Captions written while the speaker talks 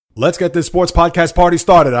Let's get this sports podcast party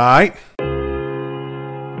started, all right?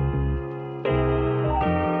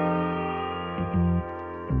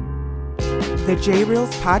 The J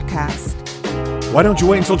Reels Podcast. Why don't you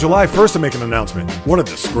wait until July 1st to make an announcement? What a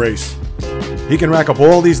disgrace. He can rack up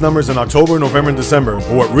all these numbers in October, November, and December,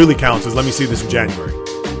 but what really counts is let me see this in January.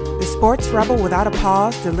 The sports rebel without a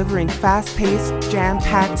pause, delivering fast-paced,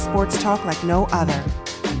 jam-packed sports talk like no other.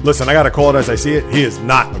 Listen, I gotta call it as I see it. He is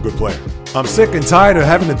not a good player. I'm sick and tired of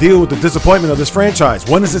having to deal with the disappointment of this franchise.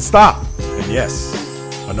 When does it stop? And yes,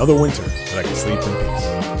 another winter that I can sleep in peace.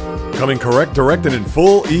 Coming correct, direct, and in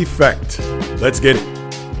full effect. Let's get it.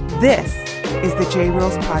 This is the J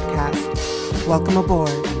Reels Podcast. Welcome aboard.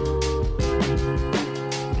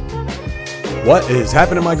 What is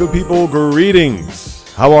happening, my good people? Greetings.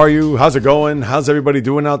 How are you? How's it going? How's everybody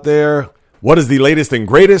doing out there? What is the latest and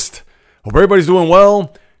greatest? Hope everybody's doing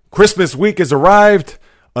well. Christmas week has arrived.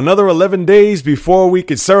 Another 11 days before we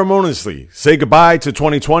could ceremoniously say goodbye to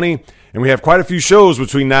 2020. And we have quite a few shows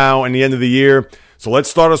between now and the end of the year. So let's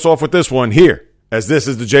start us off with this one here, as this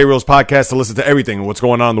is the J Reels Podcast to listen to everything and what's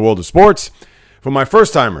going on in the world of sports. For my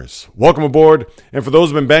first timers, welcome aboard. And for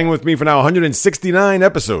those who've been banging with me for now 169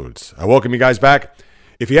 episodes, I welcome you guys back.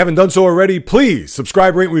 If you haven't done so already, please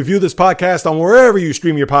subscribe, rate, and review this podcast on wherever you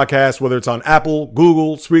stream your podcast, whether it's on Apple,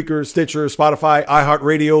 Google, Spreaker, Stitcher, Spotify,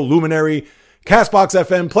 iHeartRadio, Luminary, Castbox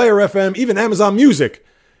FM, Player FM, even Amazon Music.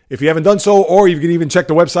 If you haven't done so, or you can even check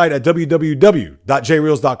the website at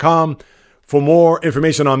www.jreels.com for more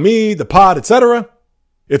information on me, the pod, etc.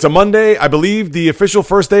 It's a Monday, I believe, the official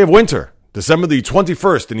first day of winter, December the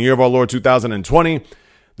 21st in the year of our Lord 2020.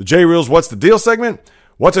 The J Reels What's the Deal segment.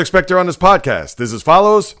 What to expect here on this podcast is as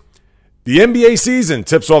follows. The NBA season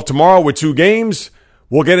tips off tomorrow with 2 games.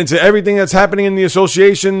 We'll get into everything that's happening in the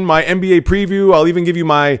association, my NBA preview. I'll even give you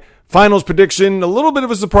my finals prediction, a little bit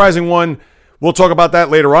of a surprising one. We'll talk about that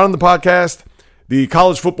later on in the podcast. The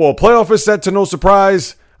college football playoff is set to no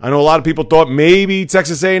surprise. I know a lot of people thought maybe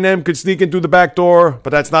Texas A&M could sneak in through the back door,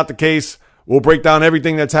 but that's not the case. We'll break down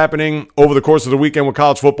everything that's happening over the course of the weekend with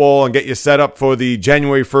college football and get you set up for the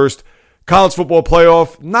January 1st college football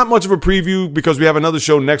playoff. Not much of a preview because we have another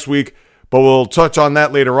show next week, but we'll touch on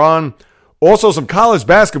that later on. Also, some college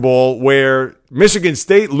basketball where Michigan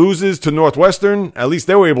State loses to Northwestern. At least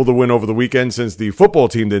they were able to win over the weekend since the football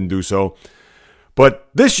team didn't do so. But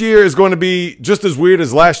this year is going to be just as weird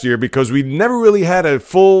as last year because we never really had a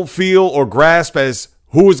full feel or grasp as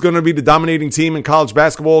who is going to be the dominating team in college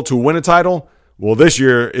basketball to win a title. Well, this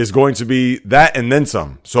year is going to be that and then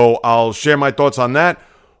some. So I'll share my thoughts on that.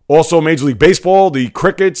 Also, Major League Baseball, the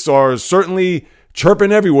crickets are certainly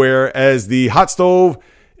chirping everywhere as the hot stove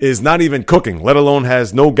is not even cooking, let alone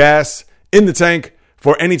has no gas in the tank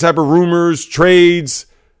for any type of rumors, trades,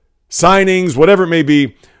 signings, whatever it may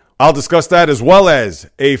be. I'll discuss that as well as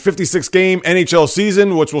a 56-game NHL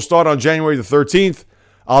season, which will start on January the 13th.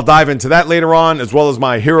 I'll dive into that later on, as well as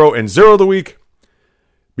my hero and zero of the week.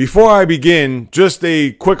 Before I begin, just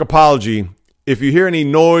a quick apology. If you hear any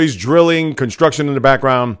noise, drilling, construction in the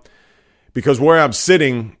background, because where I'm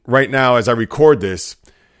sitting right now as I record this,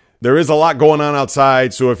 there is a lot going on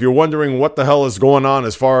outside, so if you're wondering what the hell is going on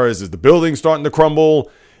as far as is the building starting to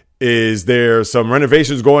crumble, is there some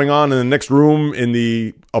renovations going on in the next room in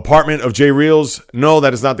the apartment of J Reels? No,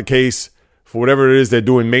 that is not the case. For whatever it is, they're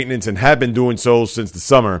doing maintenance and have been doing so since the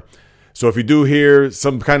summer. So if you do hear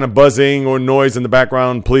some kind of buzzing or noise in the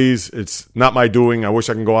background, please, it's not my doing. I wish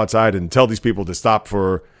I can go outside and tell these people to stop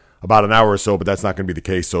for about an hour or so, but that's not going to be the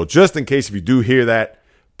case. So just in case if you do hear that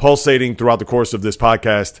pulsating throughout the course of this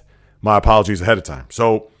podcast, my apologies ahead of time.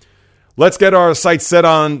 So let's get our sights set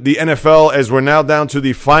on the NFL as we're now down to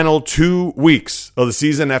the final 2 weeks of the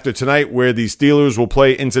season after tonight where the Steelers will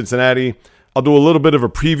play in Cincinnati. I'll do a little bit of a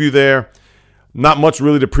preview there. Not much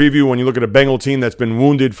really to preview when you look at a Bengal team that's been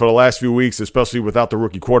wounded for the last few weeks, especially without the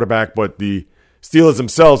rookie quarterback, but the Steelers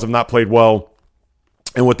themselves have not played well.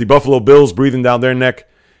 And with the Buffalo Bills breathing down their neck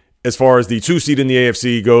as far as the 2 seed in the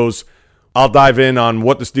AFC goes, I'll dive in on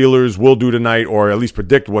what the Steelers will do tonight, or at least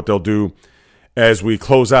predict what they'll do as we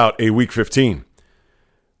close out a Week 15.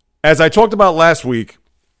 As I talked about last week,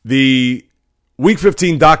 the Week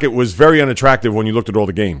 15 docket was very unattractive when you looked at all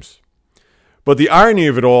the games. But the irony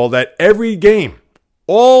of it all, that every game,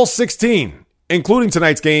 all 16, including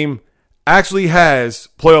tonight's game, actually has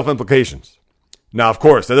playoff implications. Now, of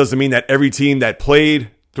course, that doesn't mean that every team that played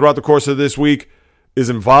throughout the course of this week is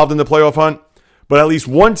involved in the playoff hunt. But at least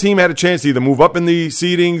one team had a chance to either move up in the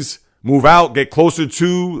seedings, move out, get closer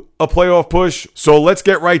to a playoff push. So let's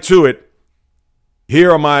get right to it.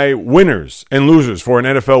 Here are my winners and losers for an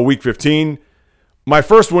NFL Week 15. My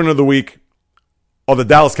first winner of the week are the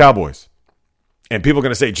Dallas Cowboys. And people are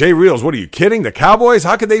going to say, Jay Reels, what are you kidding? The Cowboys?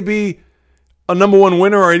 How could they be a number one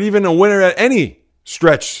winner or even a winner at any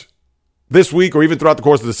stretch this week or even throughout the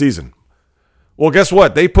course of the season? Well, guess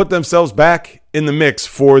what? They put themselves back in the mix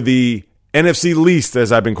for the NFC least,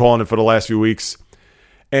 as I've been calling it for the last few weeks.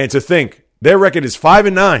 And to think, their record is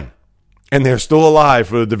 5-9, and they're still alive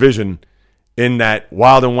for the division in that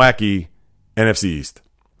wild and wacky NFC East.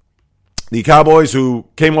 The Cowboys, who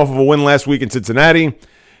came off of a win last week in Cincinnati,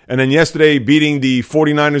 and then yesterday beating the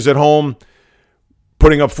 49ers at home,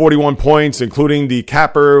 putting up 41 points, including the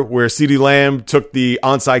capper where CeeDee Lamb took the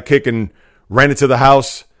onside kick and ran it to the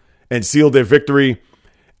house and sealed their victory.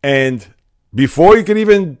 And before you can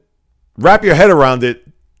even wrap your head around it,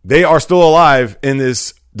 they are still alive in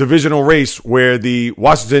this divisional race where the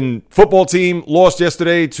Washington football team lost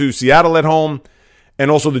yesterday to Seattle at home,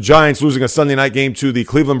 and also the Giants losing a Sunday night game to the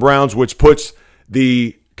Cleveland Browns, which puts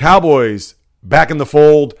the Cowboys back in the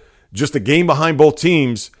fold, just a game behind both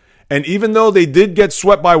teams. And even though they did get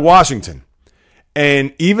swept by Washington,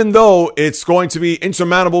 and even though it's going to be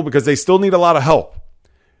insurmountable because they still need a lot of help,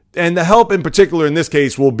 and the help in particular in this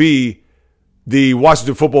case will be the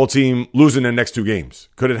Washington football team losing their next two games.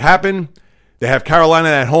 Could it happen? They have Carolina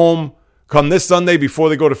at home come this Sunday before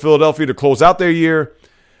they go to Philadelphia to close out their year.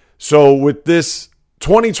 So with this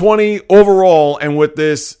 2020 overall and with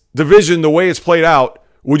this division, the way it's played out,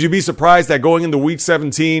 would you be surprised that going into Week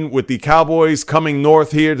 17 with the Cowboys coming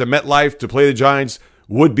north here to MetLife to play the Giants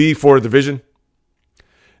would be for a division?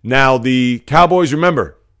 Now, the Cowboys,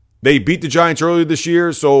 remember, they beat the Giants earlier this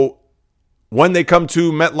year. So when they come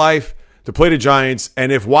to MetLife to play the Giants,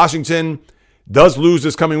 and if Washington does lose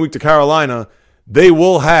this coming week to Carolina, they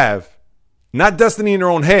will have not destiny in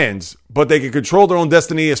their own hands, but they can control their own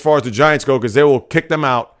destiny as far as the Giants go, because they will kick them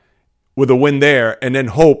out with a win there and then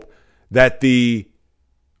hope that the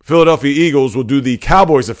Philadelphia Eagles will do the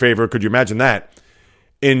Cowboys a favor. Could you imagine that?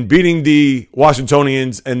 In beating the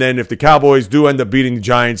Washingtonians, and then if the Cowboys do end up beating the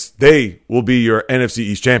Giants, they will be your NFC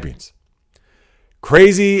East champions.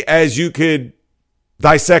 Crazy as you could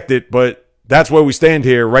dissect it, but that's where we stand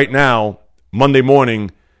here right now, Monday morning,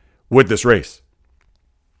 with this race.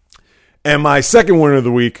 And my second winner of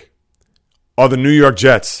the week are the New York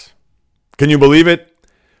Jets. Can you believe it?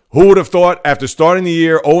 Who would have thought after starting the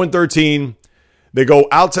year 0-13, they go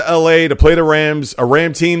out to LA to play the Rams, a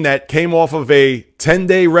Ram team that came off of a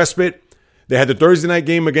 10-day respite. They had the Thursday night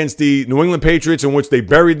game against the New England Patriots in which they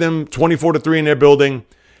buried them 24-3 in their building.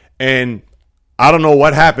 And I don't know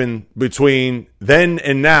what happened between then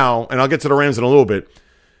and now, and I'll get to the Rams in a little bit.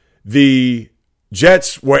 The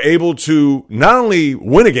Jets were able to not only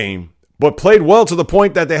win a game, but played well to the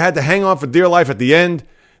point that they had to hang on for dear life at the end.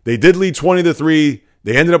 They did lead 20-3.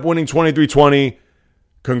 They ended up winning 23-20.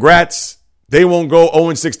 Congrats. They won't go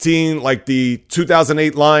 0-16 like the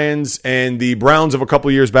 2008 Lions and the Browns of a couple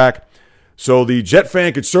of years back. So the Jet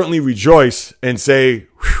fan could certainly rejoice and say,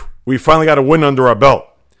 we finally got a win under our belt.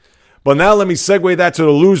 But now let me segue that to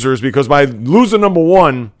the losers, because my loser number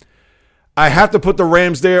one, I have to put the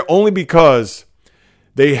Rams there only because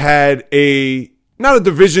they had not a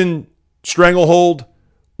division stranglehold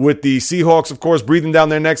with the Seahawks, of course, breathing down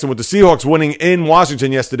their necks. And with the Seahawks winning in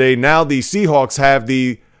Washington yesterday, now the Seahawks have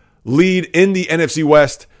the lead in the NFC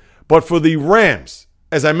West. But for the Rams,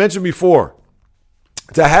 as I mentioned before,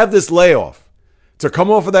 to have this layoff, to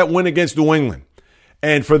come off of that win against New England,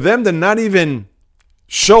 and for them to not even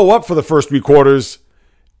show up for the first three quarters,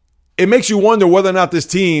 it makes you wonder whether or not this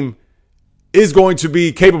team is going to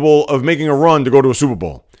be capable of making a run to go to a Super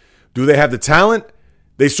Bowl. Do they have the talent?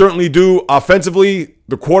 They certainly do. Offensively,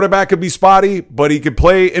 the quarterback could be spotty, but he could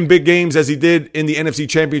play in big games as he did in the NFC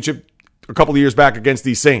Championship a couple of years back against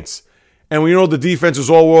the Saints. And we know the defense is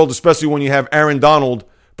all world, especially when you have Aaron Donald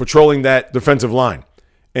patrolling that defensive line.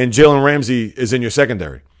 And Jalen Ramsey is in your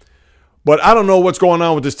secondary. But I don't know what's going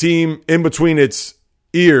on with this team in between its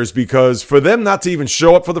ears, because for them not to even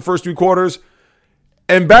show up for the first three quarters,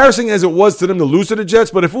 embarrassing as it was to them to lose to the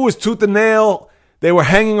Jets, but if it was tooth and nail, they were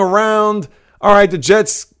hanging around. All right, the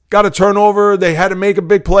Jets got a turnover. They had to make a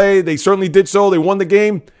big play. They certainly did so. They won the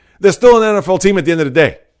game. They're still an NFL team at the end of the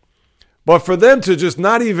day. But for them to just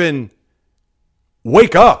not even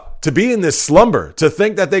wake up, to be in this slumber, to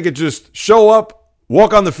think that they could just show up,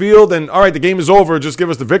 walk on the field, and all right, the game is over, just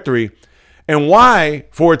give us the victory. And why,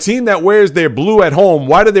 for a team that wears their blue at home,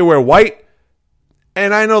 why do they wear white?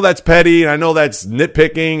 And I know that's petty, and I know that's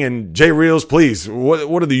nitpicking, and Jay Reels, please,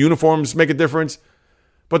 what do the uniforms make a difference?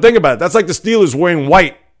 But think about it. That's like the Steelers wearing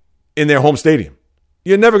white in their home stadium.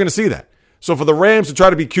 You're never going to see that. So for the Rams to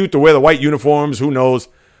try to be cute to wear the white uniforms, who knows?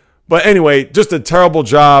 But anyway, just a terrible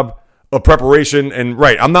job of preparation. And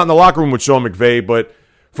right, I'm not in the locker room with Sean McVay, but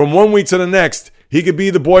from one week to the next, He could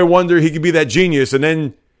be the boy wonder. He could be that genius. And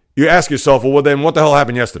then you ask yourself, well, then what the hell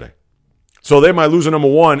happened yesterday? So they're my loser number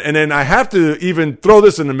one. And then I have to even throw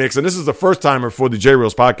this in the mix. And this is the first timer for the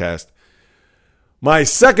J-Reels podcast. My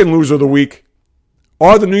second loser of the week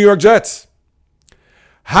are the New York Jets.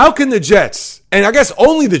 How can the Jets, and I guess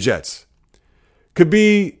only the Jets, could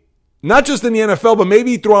be, not just in the NFL, but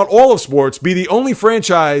maybe throughout all of sports, be the only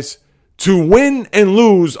franchise to win and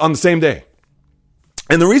lose on the same day?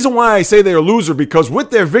 And the reason why I say they're a loser, because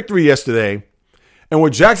with their victory yesterday, and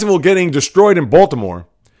with Jacksonville getting destroyed in Baltimore,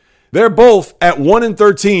 they're both at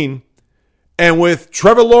 1-13, and with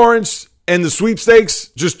Trevor Lawrence and the sweepstakes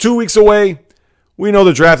just 2 weeks away, we know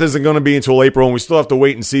the draft isn't going to be until April, and we still have to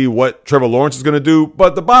wait and see what Trevor Lawrence is going to do.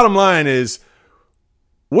 But the bottom line is,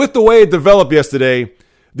 with the way it developed yesterday,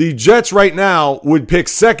 the Jets right now would pick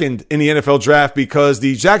second in the NFL draft because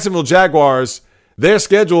the Jacksonville Jaguars, their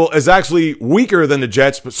schedule is actually weaker than the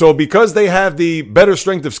Jets. So because they have the better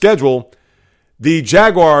strength of schedule, the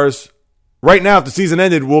Jaguars right now, if the season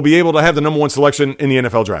ended, will be able to have the number one selection in the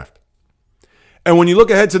NFL draft. And when you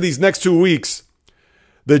look ahead to these next 2 weeks,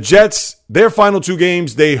 the Jets, their final 2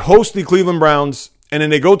 games, they host the Cleveland Browns, and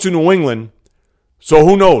then they go to New England. So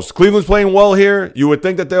who knows? Cleveland's playing well here. You would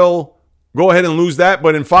think that they'll go ahead and lose that,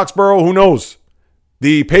 but in Foxborough, who knows?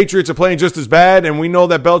 The Patriots are playing just as bad, and we know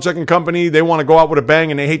that Belichick and company, they want to go out with a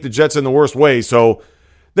bang, and they hate the Jets in the worst way. So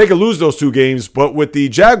they could lose those 2 games. But with the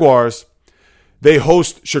Jaguars, they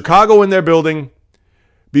host Chicago in their building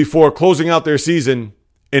before closing out their season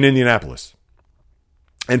in Indianapolis.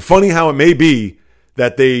 And funny how it may be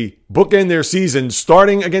that they bookend their season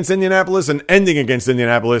starting against Indianapolis and ending against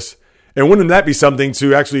Indianapolis. And wouldn't that be something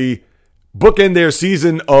to actually bookend their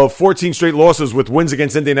season of 14 straight losses with wins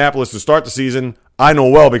against Indianapolis to start the season? I know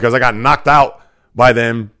well because I got knocked out by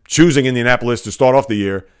them choosing Indianapolis to start off the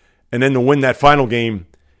year and then to win that final game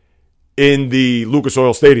in the Lucas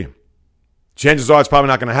Oil Stadium. Chances are it's probably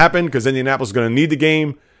not going to happen because Indianapolis is going to need the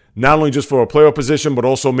game, not only just for a playoff position, but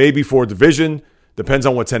also maybe for a division. Depends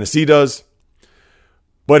on what Tennessee does.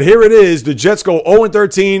 But here it is. The Jets go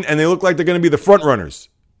 0-13, and they look like they're going to be the front runners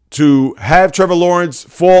to have Trevor Lawrence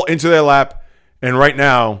fall into their lap. And right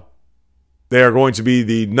now, they are going to be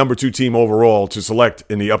the number 2 team overall to select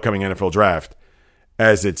in the upcoming NFL draft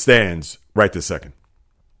as it stands right this second.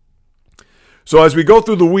 So as we go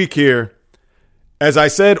through the week here, as I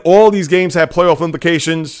said, all these games have playoff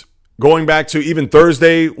implications going back to even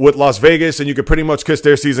Thursday with Las Vegas, and you could pretty much kiss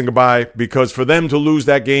their season goodbye because for them to lose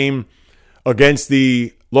that game against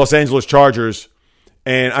the Los Angeles Chargers,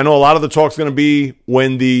 and I know a lot of the talk's going to be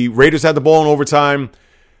when the Raiders had the ball in overtime,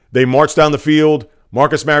 they marched down the field.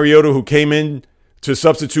 Marcus Mariota, who came in to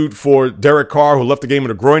substitute for Derek Carr, who left the game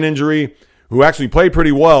with a groin injury, who actually played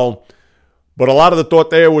pretty well, but a lot of the thought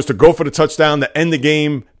there was to go for the touchdown to end the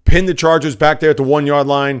game, pin the Chargers back there at the 1-yard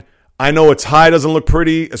line. I know a tie doesn't look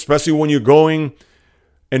pretty, especially when you're going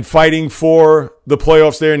and fighting for the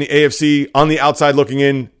playoffs there in the AFC on the outside looking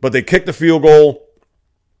in. But they kick the field goal.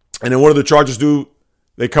 And then what do the Chargers do?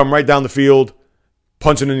 They come right down the field,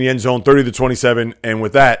 punching in the end zone, 30-27. And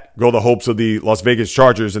with that, go the hopes of the Las Vegas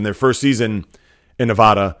Chargers in their first season in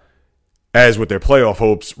Nevada, as with their playoff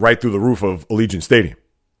hopes, right through the roof of Allegiant Stadium.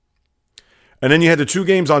 And then you had the 2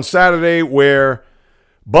 games on Saturday where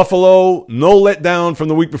Buffalo, no letdown from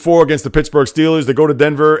the week before against the Pittsburgh Steelers. They go to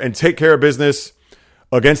Denver and take care of business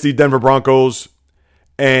against the Denver Broncos.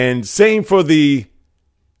 And same for the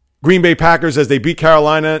Green Bay Packers as they beat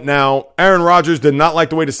Carolina. Now, Aaron Rodgers did not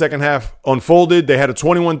like the way the second half unfolded. They had a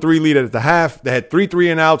 21-3 lead at the half. They had 3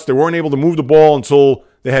 3-and-outs. They weren't able to move the ball until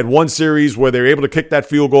they had one series where they were able to kick that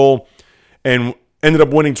field goal and ended up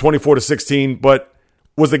winning 24-16. But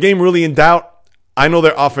was the game really in doubt? I know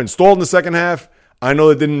their offense stalled in the second half. I know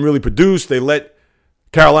they didn't really produce. They let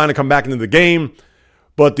Carolina come back into the game.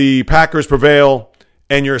 But the Packers prevail.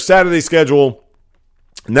 And your Saturday schedule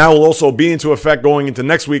now will also be into effect going into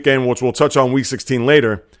next weekend, which we'll touch on week 16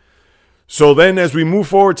 later. So then as we move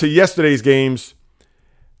forward to yesterday's games,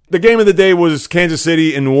 the game of the day was Kansas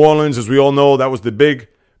City and New Orleans. As we all know, that was the big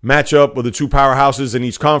matchup with the 2 powerhouses in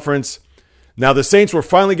each conference. Now the Saints were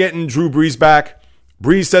finally getting Drew Brees back.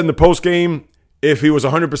 Brees said in the postgame if he was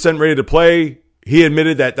 100% ready to play, he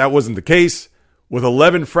admitted that that wasn't the case. With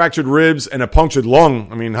 11 fractured ribs and a punctured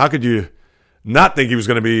lung, I mean, how could you not think he was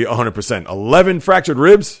going to be 100%? 11 fractured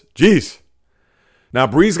ribs? Jeez. Now,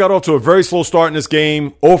 Brees got off to a very slow start in this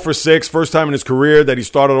game. 0 for 6, first time in his career that he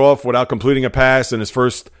started off without completing a pass in his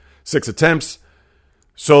first 6 attempts.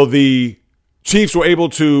 So the Chiefs were able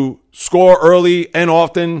to score early and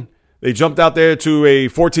often. They jumped out there to a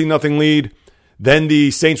 14-0 lead. Then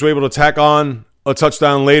the Saints were able to tack on a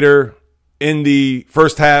touchdown later in the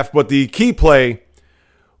first half, but the key play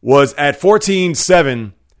was at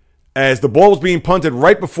 14-7 as the ball was being punted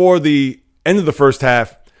right before the end of the first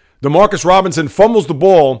half. DeMarcus Robinson fumbles the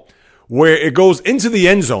ball where it goes into the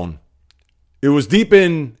end zone. It was deep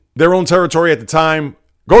in their own territory at the time.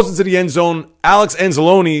 Goes into the end zone. Alex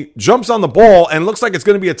Anzalone jumps on the ball and looks like it's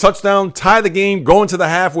going to be a touchdown, tie the game, go into the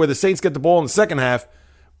half where the Saints get the ball in the second half.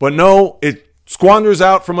 But no, it squanders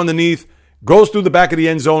out from underneath, goes through the back of the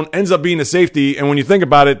end zone, ends up being a safety. And when you think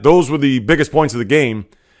about it, those were the biggest points of the game.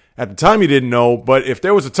 At the time, you didn't know. But if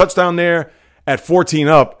there was a touchdown there at 14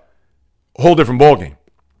 up, whole different ballgame.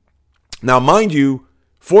 Now, mind you,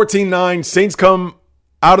 14-9, Saints come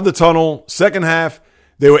out of the tunnel, second half.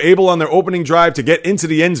 They were able on their opening drive to get into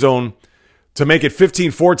the end zone to make it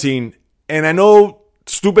 15-14. And I know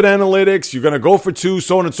stupid analytics, you're going to go for two,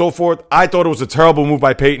 so on and so forth. I thought it was a terrible move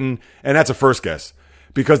by Peyton, and that's a first guess.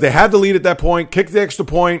 Because they had the lead at that point, kicked the extra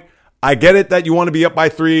point. I get it that you want to be up by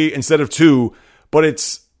 3 instead of 2, but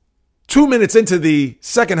it's 2 minutes into the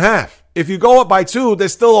second half. If you go up by 2,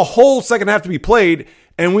 there's still a whole second half to be played,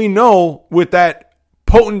 and we know with that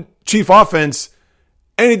potent Chief offense,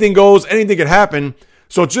 anything goes, anything could happen.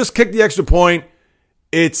 So just kick the extra point.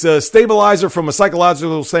 It's a stabilizer from a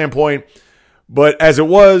psychological standpoint. But as it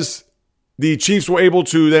was, the Chiefs were able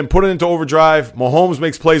to then put it into overdrive. Mahomes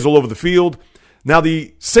makes plays all over the field. Now,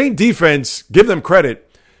 the Saint defense, give them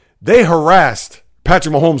credit, they harassed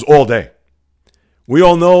Patrick Mahomes all day. We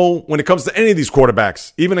all know when it comes to any of these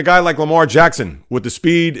quarterbacks, even a guy like Lamar Jackson with the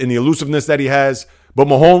speed and the elusiveness that he has. But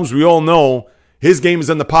Mahomes, we all know his game is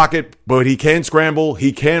in the pocket, but he can scramble,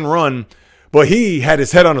 he can run. But he had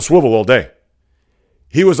his head on a swivel all day.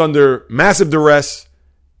 He was under massive duress.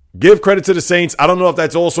 Give credit to the Saints. I don't know if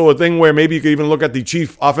that's also a thing where maybe you could even look at the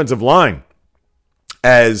Chief offensive line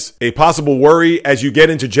as a possible worry as you get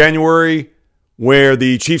into January, where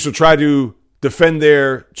the Chiefs will try to defend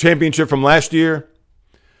their championship from last year.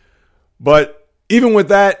 But even with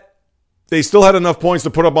that, they still had enough points to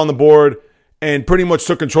put up on the board and pretty much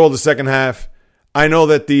took control of the second half. I know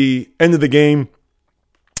that the end of the game,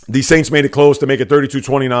 the Saints made it close to make it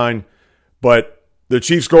 32-29, but the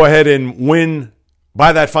Chiefs go ahead and win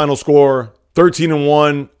by that final score,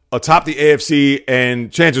 13-1, atop the AFC,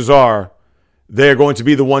 and chances are they're going to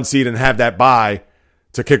be the 1 seed and have that bye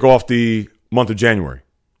to kick off the month of January.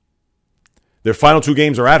 Their final 2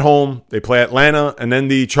 games are at home. They play Atlanta and then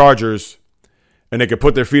the Chargers, and they can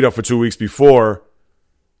put their feet up for 2 weeks before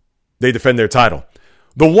they defend their title.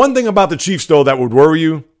 The one thing about the Chiefs, though, that would worry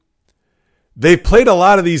you, they've played a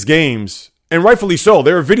lot of these games, and rightfully so.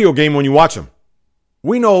 They're a video game when you watch them.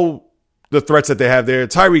 We know the threats that they have there.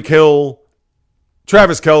 Tyreek Hill,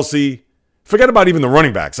 Travis Kelce. Forget about even the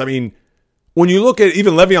running backs. I mean, when you look at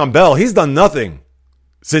even Le'Veon Bell, he's done nothing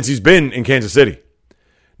since he's been in Kansas City.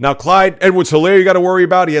 Now, Clyde Edwards-Helaire, you got to worry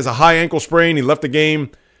about. He has a high ankle sprain. He left the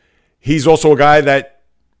game. He's also a guy that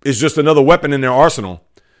is just another weapon in their arsenal.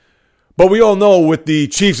 But we all know with the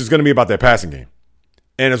Chiefs, it's going to be about their passing game.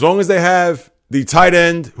 And as long as they have the tight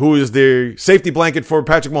end, who is their safety blanket for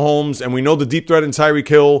Patrick Mahomes, and we know the deep threat in Tyreek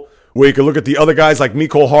Hill, where you can look at the other guys like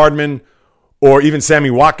Mecole Hardman or even Sammy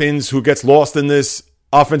Watkins, who gets lost in this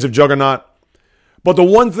offensive juggernaut. But the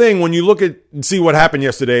one thing, when you look at and see what happened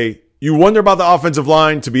yesterday, you wonder about the offensive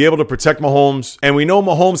line to be able to protect Mahomes. And we know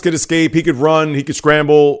Mahomes could escape, he could run, he could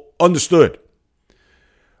scramble, understood.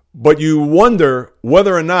 But you wonder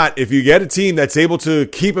whether or not, if you get a team that's able to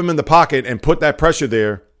keep him in the pocket and put that pressure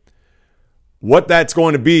there, what that's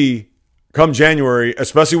going to be come January,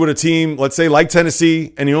 especially with a team, let's say, like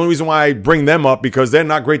Tennessee. And the only reason why I bring them up, because they're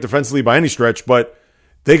not great defensively by any stretch, but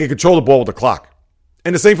they can control the ball with the clock.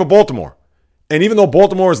 And the same for Baltimore. And even though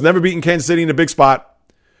Baltimore has never beaten Kansas City in a big spot,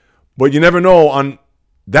 but you never know on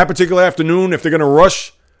that particular afternoon if they're going to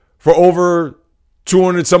rush for over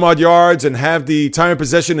 200 some odd yards and have the time of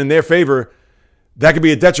possession in their favor, that could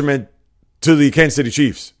be a detriment to the Kansas City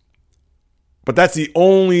Chiefs. But that's the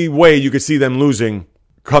only way you could see them losing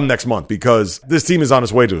come next month, because this team is on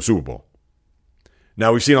its way to the Super Bowl.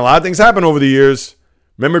 Now, we've seen a lot of things happen over the years.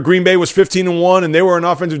 Remember, Green Bay was 15-1, and they were an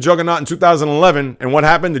offensive juggernaut in 2011. And what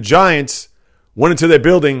happened? The Giants went into their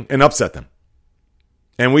building and upset them.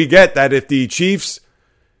 And we get that if the Chiefs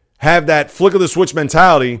have that flick of the switch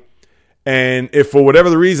mentality, and if for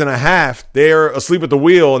whatever the reason a half they're asleep at the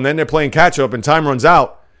wheel and then they're playing catch up and time runs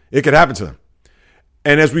out, it could happen to them.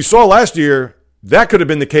 And as we saw last year, that could have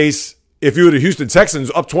been the case if you were the Houston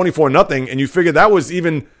Texans up 24-0, and you figured that was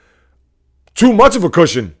even too much of a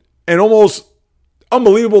cushion and almost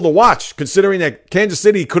unbelievable to watch, considering that Kansas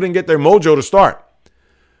City couldn't get their mojo to start.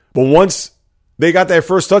 But once they got their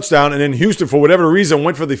first touchdown, and then Houston, for whatever reason,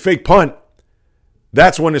 went for the fake punt,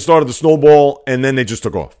 that's when it started to snowball, and then they just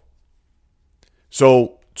took off.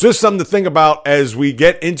 So just something to think about as we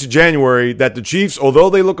get into January, that the Chiefs, although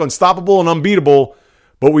they look unstoppable and unbeatable,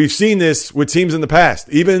 but we've seen this with teams in the past.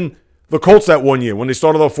 Even the Colts that one year when they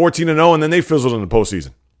started off 14-0 and then they fizzled in the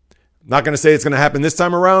postseason. Not going to say it's going to happen this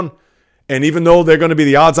time around. And even though they're going to be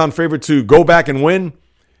the odds-on favorite to go back and win,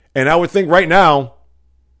 and I would think right now,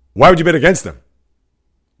 why would you bet against them?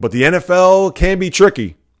 But the NFL can be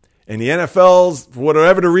tricky. And the NFL's, for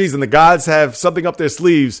whatever the reason, the gods have something up their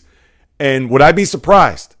sleeves. And would I be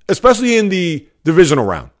surprised, especially in the divisional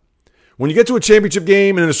round? When you get to a championship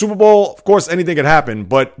game and in a Super Bowl, of course, anything could happen.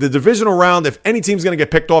 But the divisional round, if any team's going to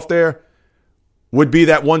get picked off there, would be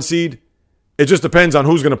that one seed. It just depends on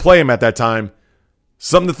who's going to play him at that time.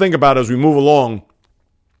 Something to think about as we move along,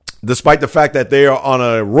 despite the fact that they are on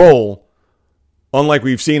a roll, unlike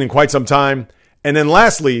we've seen in quite some time. And then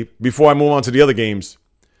lastly, before I move on to the other games,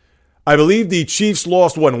 I believe the Chiefs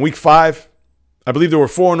lost, in week 5? I believe they were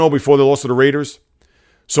 4-0 before they lost to the Raiders.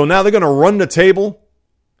 So now they're going to run the table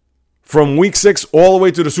from week 6 all the way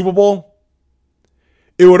to the Super Bowl.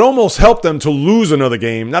 It would almost help them to lose another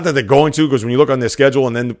game. Not that they're going to, because when you look on their schedule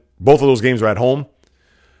and then both of those games are at home,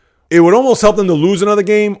 it would almost help them to lose another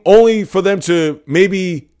game, only for them to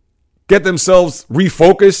maybe get themselves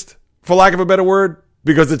refocused, for lack of a better word,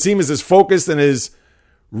 because the team is as focused and as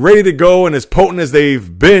ready to go and as potent as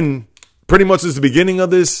they've been pretty much since the beginning of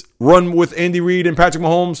this run with Andy Reid and Patrick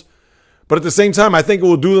Mahomes. But at the same time, I think it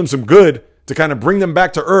will do them some good to kind of bring them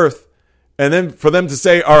back to earth, and then for them to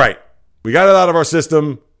say, all right, we got it out of our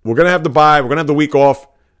system. We're going to have the bye. We're going to have the week off.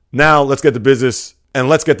 Now let's get to business, and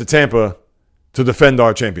let's get to Tampa to defend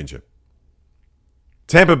our championship.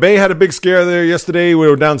 Tampa Bay had a big scare there yesterday. We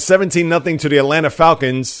were down 17-0 to the Atlanta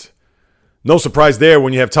Falcons. No surprise there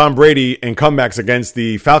when you have Tom Brady and comebacks against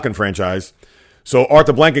the Falcon franchise. So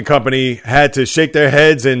Arthur Blank and company had to shake their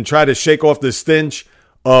heads and try to shake off the stench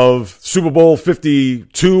of Super Bowl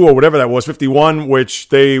 52 or whatever that was, 51, which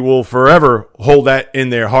they will forever hold that in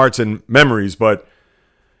their hearts and memories. But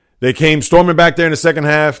they came storming back there in the second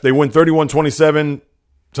half. They win 31-27.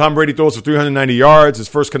 Tom Brady throws for 390 yards, his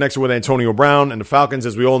first connection with Antonio Brown. And the Falcons,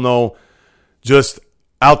 as we all know, just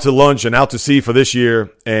out to lunch and out to sea for this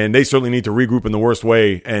year. And they certainly need to regroup in the worst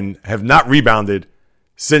way and have not rebounded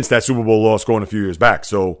since that Super Bowl loss going a few years back.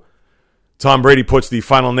 So Tom Brady puts the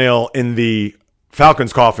final nail in the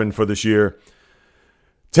Falcons' coffin for this year.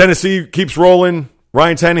 Tennessee keeps rolling.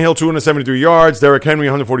 Ryan Tannehill, 273 yards. Derrick Henry,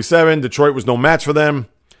 147. Detroit was no match for them.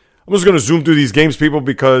 I'm just going to zoom through these games, people,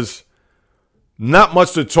 because not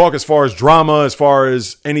much to talk as far as drama, as far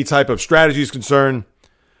as any type of strategy is concerned.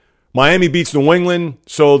 Miami beats New England,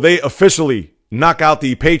 so they officially knock out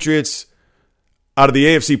the Patriots out of the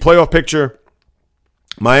AFC playoff picture.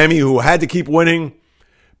 Miami, who had to keep winning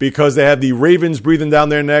because they have the Ravens breathing down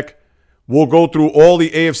their neck. We'll go through all the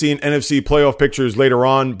AFC and NFC playoff pictures later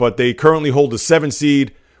on, but they currently hold the 7th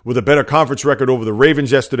seed with a better conference record over the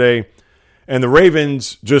Ravens yesterday. And the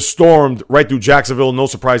Ravens just stormed right through Jacksonville. No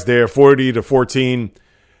surprise there, 40-14,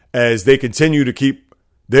 as they continue to keep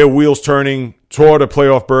their wheels turning toward a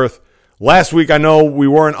playoff berth. Last week, I know we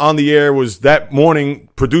weren't on the air, was that morning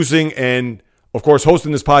producing and, of course,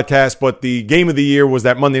 hosting this podcast, but the game of the year was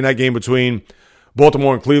that Monday night game between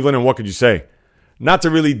Baltimore and Cleveland, and what could you say? Not to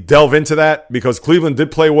really delve into that, because Cleveland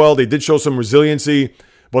did play well. They did show some resiliency,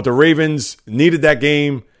 but the Ravens needed that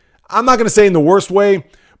game. I'm not going to say in the worst way,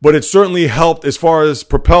 but it certainly helped as far as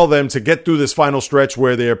propel them to get through this final stretch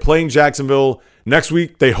where they're playing Jacksonville. Next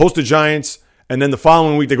week, they host the Giants, and then the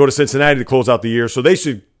following week, they go to Cincinnati to close out the year. So they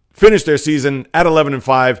should finish their season at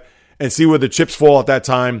 11-5 and see where the chips fall at that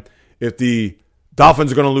time. If the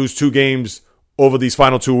Dolphins are going to lose 2 games over these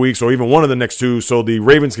final 2 weeks, or even one of the next 2, so the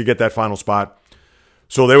Ravens could get that final spot.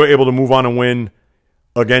 So they were able to move on and win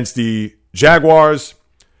against the Jaguars.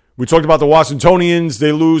 We talked about the Washingtonians.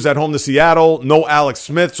 They lose at home to Seattle. No Alex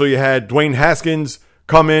Smith, so you had Dwayne Haskins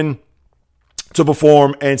come in to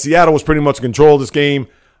perform, and Seattle was pretty much in control of this game.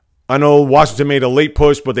 I know Washington made a late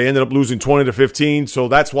push, but they ended up losing 20-15, so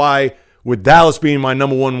that's why, with Dallas being my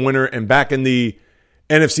number 1 winner and back in the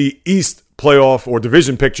NFC East playoff or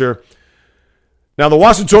division picture. Now, the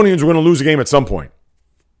Washingtonians were going to lose a game at some point.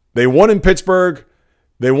 They won in Pittsburgh.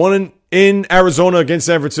 They won in Arizona against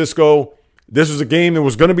San Francisco. This was a game that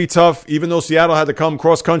was going to be tough, even though Seattle had to come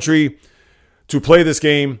cross-country to play this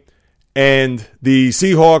game. And the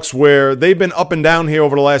Seahawks, where they've been up and down here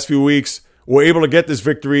over the last few weeks, were able to get this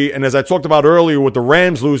victory. And as I talked about earlier with the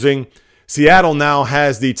Rams losing, Seattle now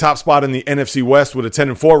has the top spot in the NFC West with a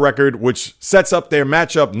 10-4 record, which sets up their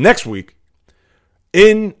matchup next week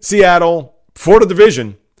in Seattle for the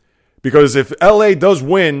division Because if LA does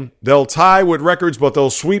win, they'll tie with records, but they'll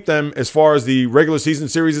sweep them as far as the regular season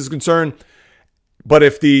series is concerned. But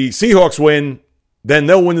if the Seahawks win, then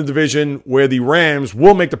they'll win the division, where the Rams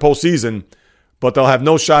will make the postseason, but they'll have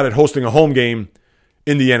no shot at hosting a home game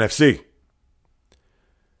in the NFC.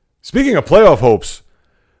 Speaking of playoff hopes,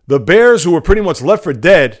 the Bears, who were pretty much left for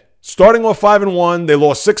dead, starting off 5-1, they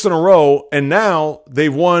lost 6 in a row, and now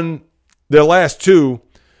they've won their last 2,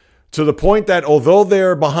 to the point that although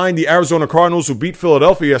they're behind the Arizona Cardinals, who beat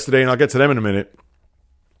Philadelphia yesterday, and I'll get to them in a minute,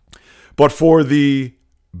 but for the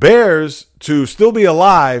Bears to still be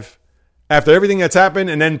alive after everything that's happened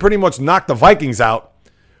and then pretty much knock the Vikings out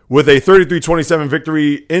with a 33-27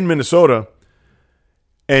 victory in Minnesota.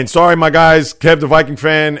 And sorry, my guys, Kev the Viking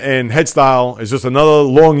fan and Headstyle, is just another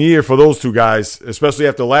long year for those two guys, especially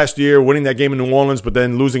after last year winning that game in New Orleans, but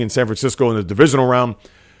then losing in San Francisco in the divisional round.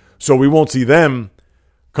 So we won't see them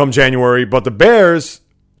come January. But the Bears,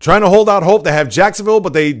 trying to hold out hope. They have Jacksonville,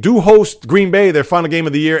 but they do host Green Bay, their final game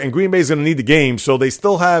of the year, and Green Bay is going to need the game. So they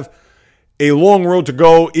still have a long road to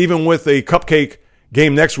go, even with a cupcake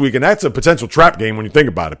game next week. And that's a potential trap game when you think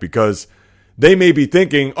about it, because they may be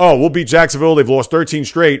thinking, oh, we'll beat Jacksonville. They've lost 13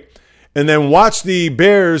 straight. And then watch the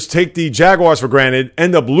Bears take the Jaguars for granted,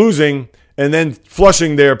 end up losing, and then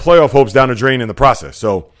flushing their playoff hopes down the drain in the process.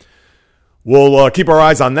 So we'll keep our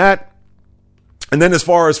eyes on that. And then as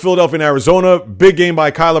far as Philadelphia and Arizona, big game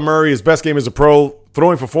by Kyler Murray, his best game as a pro,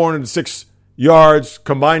 throwing for 406 yards.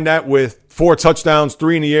 Combine that with 4 touchdowns,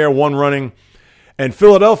 3 in the air, 1 running. And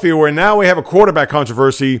Philadelphia, where now we have a quarterback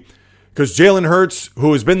controversy, because Jalen Hurts,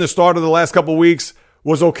 who has been the starter the last couple of weeks,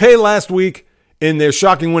 was okay last week in their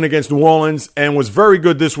shocking win against New Orleans and was very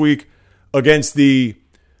good this week against the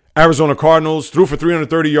Arizona Cardinals. Threw for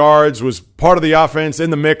 330 yards, was part of the offense in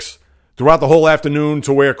the mix throughout the whole afternoon,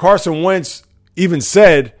 to where Carson Wentz even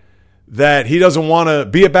said that he doesn't want to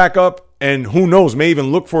be a backup and who knows, may even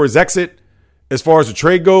look for his exit as far as the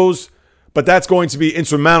trade goes. But that's going to be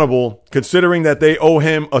insurmountable considering that they owe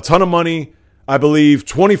him a ton of money. I believe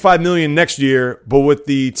 $25 million next year, but with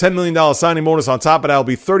the $10 million signing bonus on top of that, it'll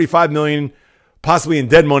be $35 million, possibly in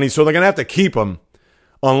dead money. So they're going to have to keep him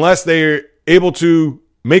unless they're able to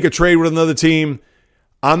make a trade with another team.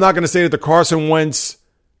 I'm not going to say that the Carson Wentz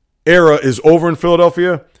era is over in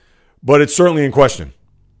Philadelphia, but it's certainly in question.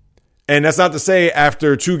 And that's not to say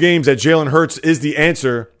after 2 games that Jalen Hurts is the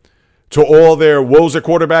answer to all their woes at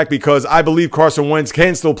quarterback, because I believe Carson Wentz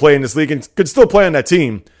can still play in this league and could still play on that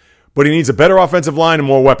team, but he needs a better offensive line and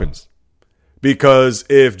more weapons. Because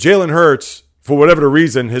if Jalen Hurts, for whatever the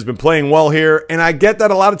reason, has been playing well here, and I get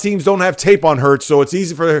that a lot of teams don't have tape on Hurts, so it's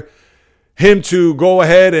easy for him to go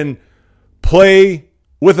ahead and play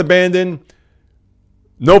with abandon.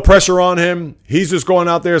 No pressure on him. He's just going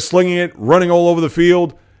out there, slinging it, running all over the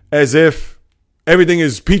field as if everything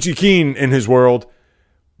is peachy keen in his world.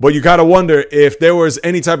 But you got to wonder if there was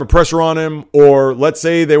any type of pressure on him, or let's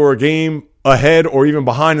say they were a game ahead or even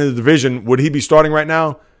behind in the division, would he be starting right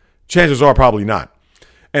now? Chances are probably not.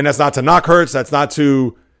 And that's not to knock Hurts. That's not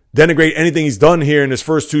to denigrate anything he's done here in his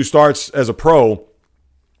first 2 starts as a pro.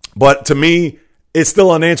 But to me, it's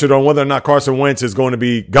still unanswered on whether or not Carson Wentz is going to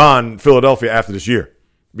be gone Philadelphia after this year.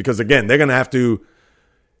 Because, again, they're going to have to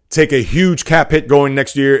take a huge cap hit going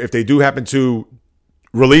next year if they do happen to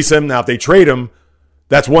release him. Now, if they trade him,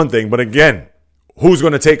 that's one thing. But, again, who's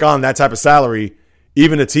going to take on that type of salary?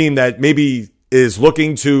 Even a team that maybe is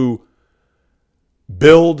looking to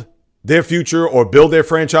build their future or build their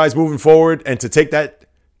franchise moving forward, and to take that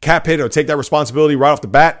cap hit or take that responsibility right off the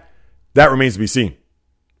bat, that remains to be seen.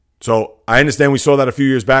 So I understand we saw that a few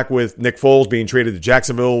years back with Nick Foles being traded to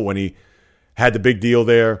Jacksonville when he had the big deal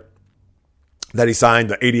there that he signed,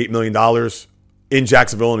 the $88 million in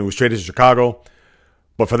Jacksonville, and he was traded to Chicago.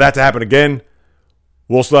 But for that to happen again,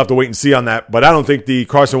 we'll still have to wait and see on that. But I don't think the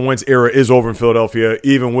Carson Wentz era is over in Philadelphia,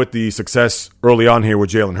 even with the success early on here with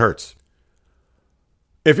Jalen Hurts.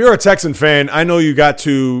 If you're a Texan fan, I know you got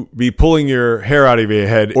to be pulling your hair out of your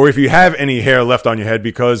head, or if you have any hair left on your head,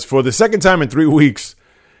 because for the second time in 3 weeks,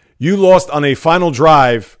 you lost on a final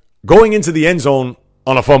drive going into the end zone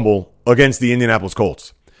on a fumble against the Indianapolis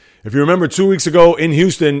Colts. If you remember 2 weeks ago in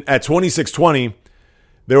Houston at 26-20,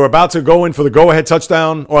 they were about to go in for the go-ahead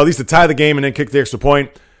touchdown, or at least to tie the game and then kick the extra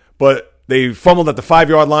point, but they fumbled at the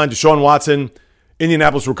 5-yard line. Deshaun Watson,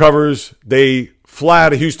 Indianapolis recovers. They fly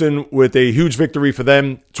out of Houston with a huge victory for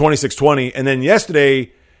them, 26-20. And then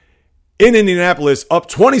yesterday in Indianapolis, up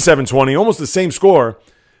 27-20, almost the same score.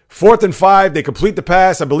 4th and 5, they complete the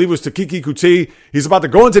pass. I believe it was to Kiki Kuti. He's about to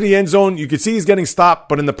go into the end zone. You can see he's getting stopped,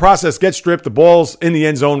 but in the process gets stripped. The ball's in the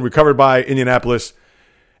end zone, recovered by Indianapolis.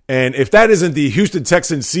 And if that isn't the Houston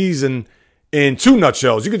Texans season in two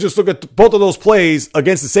nutshells. You could just look at both of those plays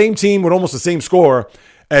against the same team with almost the same score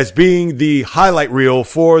as being the highlight reel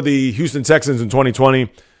for the Houston Texans in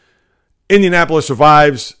 2020. Indianapolis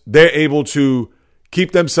survives. They're able to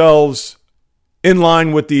keep themselves in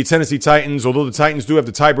line with the Tennessee Titans, although the Titans do have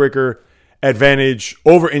the tiebreaker advantage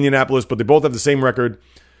over Indianapolis, but they both have the same record.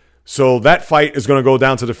 So that fight is going to go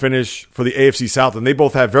down to the finish for the AFC South, and they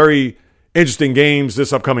both have very interesting games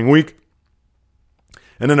this upcoming week.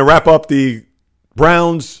 And then to wrap up, the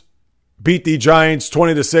Browns beat the Giants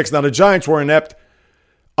 20-6. Now, the Giants were inept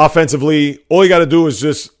offensively. All you got to do is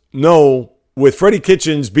just know, with Freddie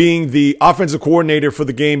Kitchens being the offensive coordinator for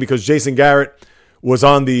the game because Jason Garrett was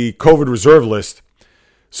on the COVID reserve list.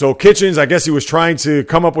 So Kitchens, I guess he was trying to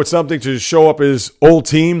come up with something to show up his old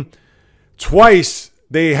team. Twice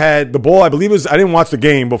they had the ball, I believe it was, I didn't watch the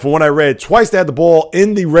game, but from what I read, twice they had the ball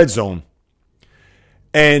in the red zone.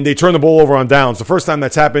 And they turned the ball over on downs. The first time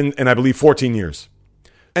that's happened in, I believe, 14 years.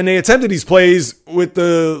 And they attempted these plays with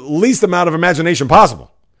the least amount of imagination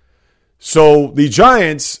possible. So the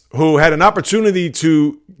Giants, who had an opportunity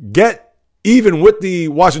to get even with the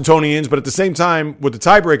Washingtonians, but at the same time with the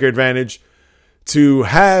tiebreaker advantage, to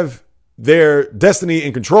have their destiny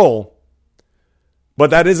in control. But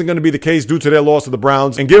that isn't going to be the case due to their loss to the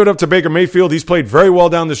Browns. And give it up to Baker Mayfield. He's played very well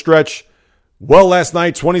down the stretch. Well, last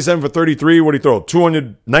night, 27 for 33. What did he throw?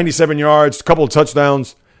 297 yards, a couple of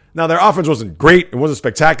touchdowns. Now, their offense wasn't great. It wasn't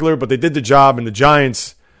spectacular, but they did the job. And the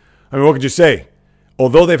Giants, I mean, what could you say?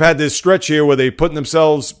 Although they've had this stretch here where they're putting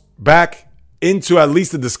themselves back into at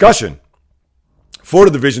least the discussion for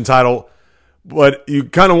the division title, but you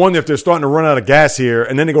kind of wonder if they're starting to run out of gas here.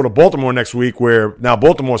 And then they go to Baltimore next week, where now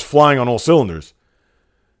Baltimore's flying on all cylinders.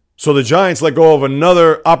 So the Giants let go of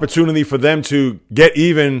another opportunity for them to get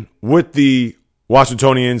even with the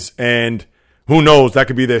Washingtonians, and who knows, that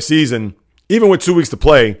could be their season, even with 2 weeks to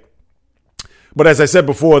play. But as I said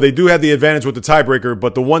before, they do have the advantage with the tiebreaker,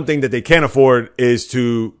 but the one thing that they can't afford is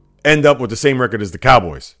to end up with the same record as the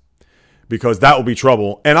Cowboys, because that will be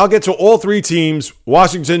trouble. And I'll get to all three teams,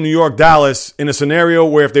 Washington, New York, Dallas, in a scenario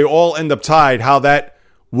where if they all end up tied, how that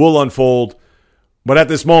will unfold. But at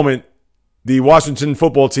this moment, the Washington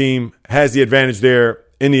football team has the advantage there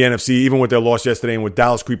in the NFC, even with their loss yesterday and with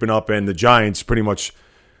Dallas creeping up and the Giants pretty much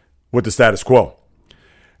with the status quo.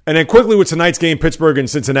 And then quickly with tonight's game, Pittsburgh and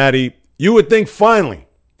Cincinnati, you would think finally,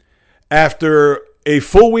 after a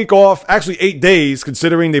full week off, actually 8 days,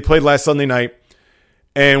 considering they played last Sunday night,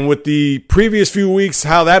 and with the previous few weeks,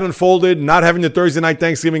 how that unfolded, not having the Thursday night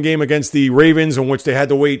Thanksgiving game against the Ravens, in which they had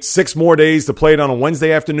to wait 6 more days to play it on a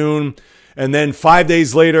Wednesday afternoon, and then 5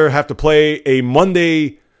 days later have to play a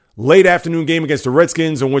Monday late afternoon game against the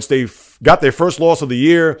Redskins, in which they got their first loss of the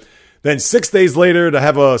year. Then 6 days later to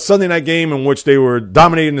have a Sunday night game in which they were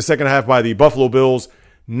dominated in the second half by the Buffalo Bills.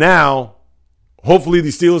 Now, hopefully the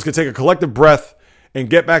Steelers can take a collective breath and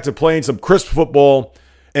get back to playing some crisp football.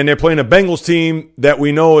 And they're playing a Bengals team that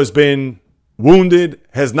we know has been wounded,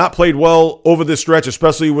 has not played well over this stretch,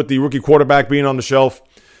 especially with the rookie quarterback being on the shelf.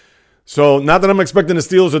 So not that I'm expecting the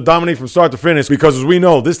Steelers to dominate from start to finish, because as we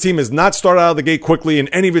know, this team has not started out of the gate quickly in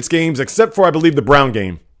any of its games, except for, I believe, the Brown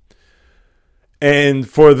game. And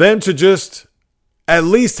for them to just at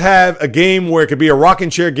least have a game where it could be a rocking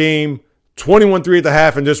chair game, 21-3 at the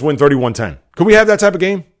half, and just win 31-10. Could we have that type of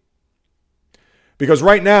game? Because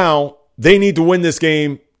right now, they need to win this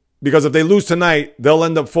game, because if they lose tonight, they'll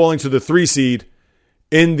end up falling to the 3 seed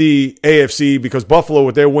in the AFC, because Buffalo,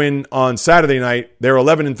 with their win on Saturday night, they're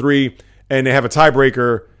 11-3, and they have a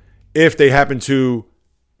tiebreaker if they happen to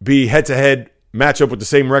be head-to-head matchup with the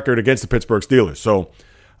same record against the Pittsburgh Steelers. So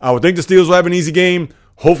I would think the Steelers will have an easy game.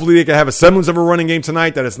 Hopefully they can have a semblance of a running game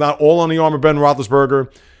tonight, that it's not all on the arm of Ben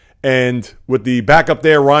Roethlisberger. And with the backup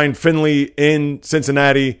there, Ryan Finley in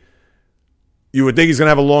Cincinnati, you would think he's going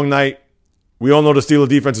to have a long night. We all know the Steelers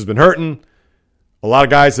defense has been hurting. A lot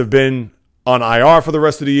of guys have been on IR for the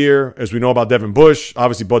rest of the year, as we know about Devin Bush,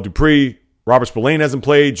 obviously Bud Dupree, Robert Spillane hasn't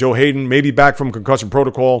played, Joe Hayden may be back from concussion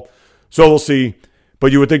protocol, so we'll see.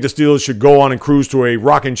 But you would think the Steelers should go on and cruise to a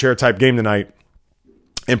rocking chair type game tonight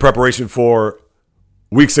in preparation for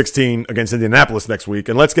Week 16 against Indianapolis next week.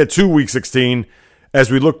 And let's get to Week 16 as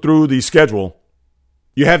we look through the schedule.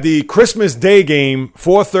 You have the Christmas Day game,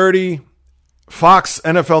 4:30, Fox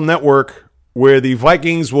NFL Network, where the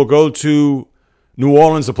Vikings will go to New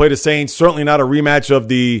Orleans to play the Saints. Certainly not a rematch of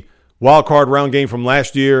the wild card round game from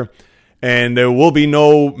last year. And there will be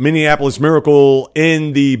no Minneapolis Miracle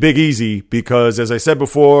in the Big Easy, because, as I said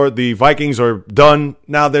before, the Vikings are done.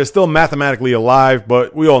 Now, they're still mathematically alive,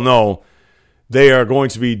 but we all know they are going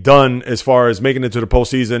to be done as far as making it to the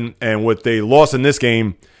postseason. And with a loss in this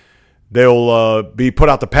game, they'll be put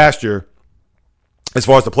out to pasture. as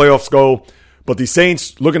far as the playoffs go. But the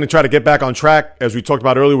Saints looking to try to get back on track, as we talked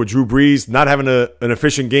about earlier with Drew Brees, not having an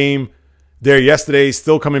efficient game there yesterday,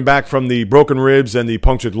 still coming back from the broken ribs and the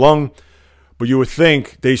punctured lung. But you would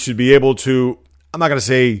think they should be able to, I'm not going to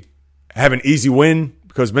say have an easy win,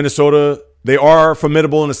 because Minnesota, they are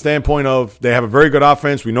formidable in the standpoint of they have a very good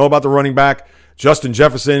offense. We know about the running back. Justin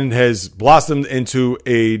Jefferson has blossomed into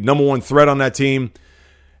a number one threat on that team.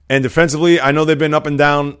 And defensively, I know they've been up and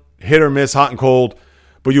down, hit or miss, hot and cold,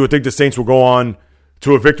 but you would think the Saints will go on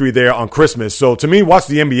to a victory there on Christmas. So to me, watch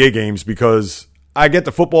the NBA games, because I get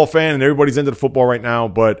the football fan and everybody's into the football right now,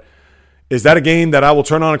 but is that a game that I will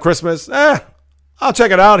turn on at Christmas? I'll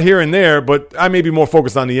check it out here and there, but I may be more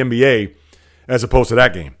focused on the NBA as opposed to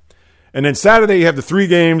that game. And then Saturday, you have the 3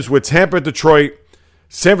 games with Tampa at Detroit,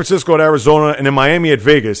 San Francisco at Arizona, and then Miami at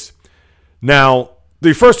Vegas. Now,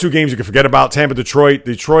 the first 2 games you can forget about. Tampa, Detroit.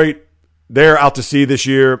 Detroit, they're out to sea this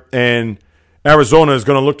year, and Arizona is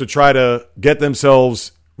going to look to try to get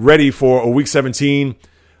themselves ready for a Week 17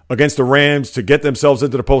 against the Rams to get themselves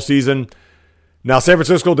into the postseason. Now, San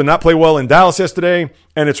Francisco did not play well in Dallas yesterday,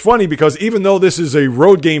 and it's funny because even though this is a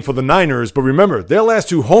road game for the Niners, but remember, their last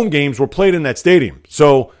 2 home games were played in that stadium.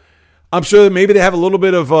 So I'm sure that maybe they have a little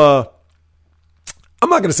bit of, I'm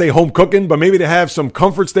not going to say home cooking, but maybe they have some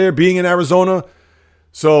comforts there being in Arizona.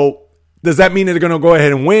 So does that mean that they're going to go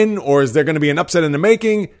ahead and win, or is there going to be an upset in the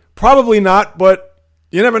making? Probably not, but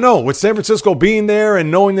you never know. With San Francisco being there and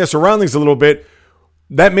knowing their surroundings a little bit,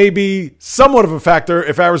 that may be somewhat of a factor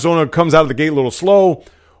if Arizona comes out of the gate a little slow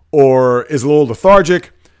or is a little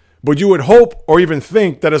lethargic. But you would hope or even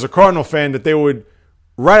think that as a Cardinal fan that they would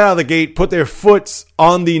right out of the gate put their foot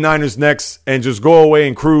on the Niners' necks and just go away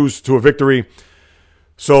and cruise to a victory.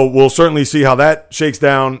 So we'll certainly see how that shakes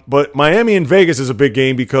down. But Miami and Vegas is a big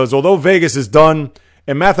game, because although Vegas is done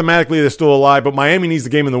and mathematically they're still alive, but Miami needs the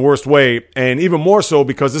game in the worst way. And even more so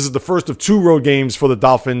because this is the first of 2 road games for the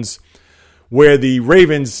Dolphins, where the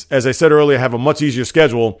Ravens, as I said earlier, have a much easier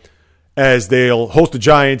schedule, as they'll host the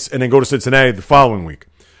Giants and then go to Cincinnati the following week.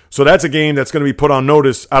 So that's a game that's going to be put on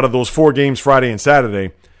notice out of those 4 games Friday and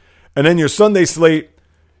Saturday. And then your Sunday slate,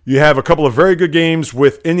 you have a couple of very good games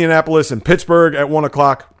with Indianapolis and Pittsburgh at 1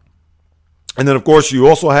 o'clock. And then, of course, you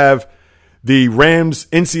also have the Rams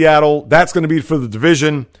in Seattle. That's going to be for the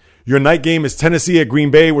division. Your night game is Tennessee at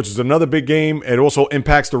Green Bay, which is another big game. It also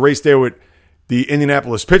impacts the race there with the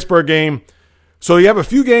Indianapolis-Pittsburgh game. So you have a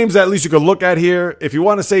few games that at least you could look at here. If you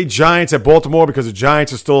want to say Giants at Baltimore, because the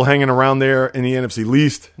Giants are still hanging around there in the NFC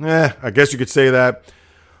least, I guess you could say that.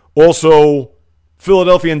 Also,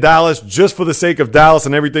 Philadelphia and Dallas, just for the sake of Dallas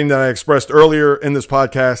and everything that I expressed earlier in this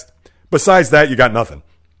podcast. Besides that, you got nothing.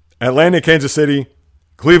 Atlanta at Kansas City,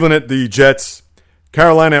 Cleveland at the Jets,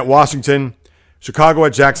 Carolina at Washington, Chicago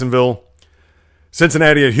at Jacksonville,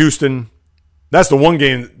 Cincinnati at Houston. That's the one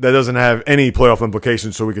game that doesn't have any playoff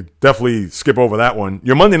implications, so we could definitely skip over that one.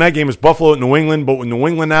 Your Monday night game is Buffalo at New England, but with New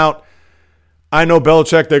England out, I know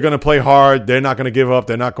Belichick, they're going to play hard. They're not going to give up.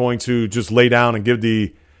 They're not going to just lay down and give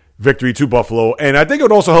the victory to Buffalo. And I think it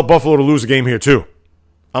would also help Buffalo to lose a game here too.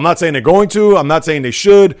 I'm not saying they're going to. I'm not saying they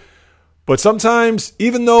should. But sometimes,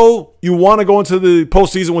 even though you want to go into the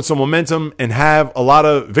postseason with some momentum and have a lot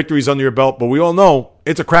of victories under your belt, but we all know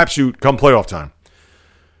it's a crapshoot come playoff time.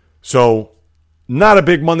 So, not a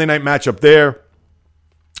big Monday night matchup there.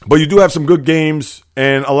 But you do have some good games,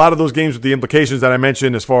 and a lot of those games with the implications that I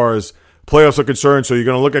mentioned as far as playoffs are concerned. So you're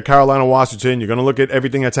going to look at Carolina, Washington. You're going to look at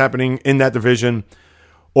everything that's happening in that division.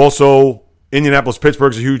 Also, Indianapolis,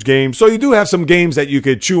 Pittsburgh's a huge game. So you do have some games that you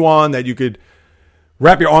could chew on, that you could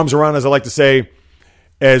wrap your arms around, as I like to say,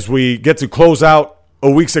 as we get to close out a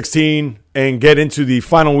Week 16 and get into the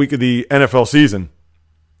final week of the NFL season.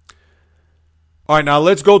 All right, now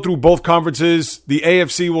let's go through both conferences. The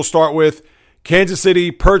AFC we'll start with. Kansas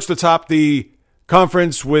City perched atop the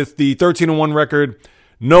conference with the 13-1 record.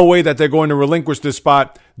 No way that they're going to relinquish this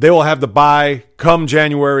spot. They will have the bye come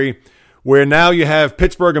January, where now you have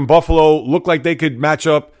Pittsburgh and Buffalo look like they could match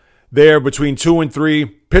up there between 2 and 3.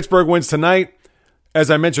 Pittsburgh wins tonight.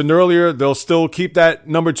 As I mentioned earlier, they'll still keep that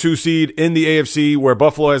number 2 seed in the AFC, where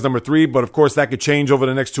Buffalo has number 3. But, of course, that could change over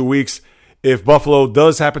the next 2 weeks. If Buffalo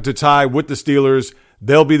does happen to tie with the Steelers,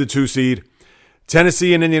 they'll be the 2 seed.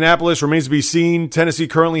 Tennessee and Indianapolis remains to be seen. Tennessee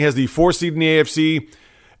currently has the 4 seed in the AFC.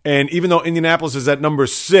 And even though Indianapolis is at number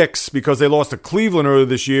 6 because they lost to Cleveland earlier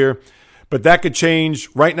this year, but that could change.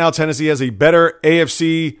 Right now, Tennessee has a better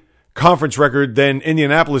AFC conference record than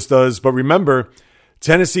Indianapolis does. But remember,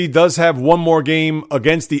 Tennessee does have one more game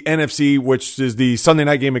against the NFC, which is the Sunday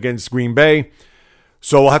night game against Green Bay.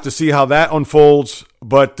 So we'll have to see how that unfolds.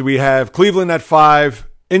 But we have Cleveland at 5,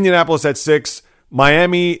 Indianapolis at 6,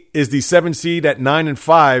 Miami is the 7th seed at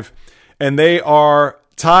 9-5, and they are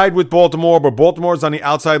tied with Baltimore, but Baltimore is on the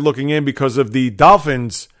outside looking in because of the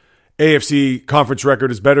Dolphins' AFC conference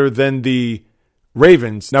record is better than the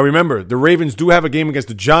Ravens. Now remember, the Ravens do have a game against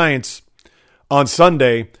the Giants on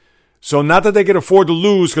Sunday, so not that they can afford to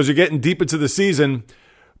lose because you're getting deep into the season,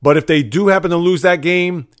 but if they do happen to lose that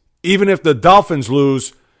game, even if the Dolphins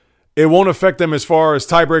lose, it won't affect them as far as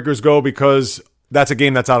tiebreakers go because that's a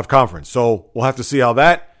game that's out of conference. So we'll have to see how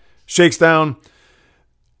that shakes down.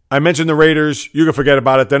 I mentioned the Raiders. You can forget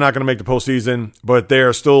about it. They're not going to make the postseason, but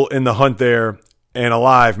they're still in the hunt there and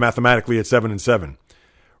alive mathematically at 7-7.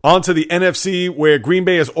 On to the NFC, where Green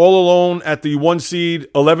Bay is all alone at the 1 seed,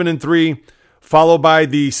 11-3, followed by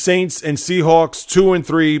the Saints and Seahawks,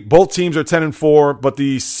 2-3. Both teams are 10-4, but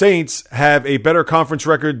the Saints have a better conference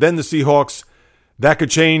record than the Seahawks. That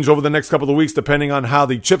could change over the next couple of weeks depending on how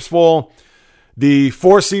the chips fall. The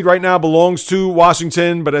 4 seed right now belongs to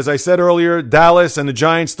Washington, but as I said earlier, Dallas and the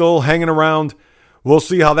Giants still hanging around. We'll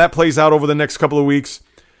see how that plays out over the next couple of weeks.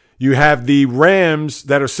 You have the Rams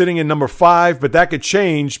that are sitting in number 5, but that could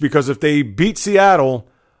change because if they beat Seattle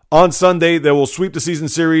on Sunday, they will sweep the season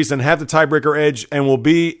series and have the tiebreaker edge and will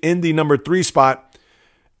be in the number 3 spot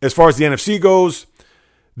as far as the NFC goes.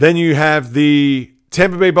 Then you have the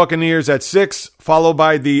Tampa Bay Buccaneers at 6, followed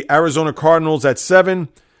by the Arizona Cardinals at 7.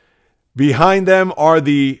 Behind them are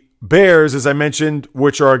the Bears, as I mentioned,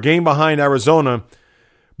 which are a game behind Arizona.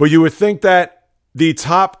 But you would think that the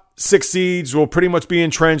top 6 seeds will pretty much be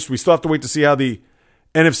entrenched. We still have to wait to see how the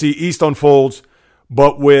NFC East unfolds.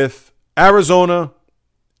 But with Arizona,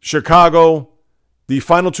 Chicago, the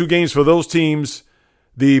final 2 games for those teams,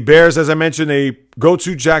 the Bears, as I mentioned, they go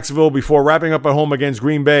to Jacksonville before wrapping up at home against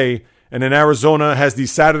Green Bay. And then Arizona has the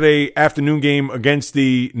Saturday afternoon game against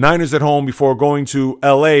the Niners at home before going to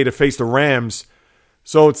LA to face the Rams.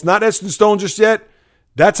 So it's not etched in stone just yet.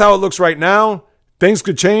 That's how it looks right now. Things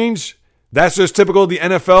could change. That's just typical of the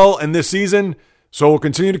NFL and this season. So we'll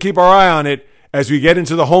continue to keep our eye on it as we get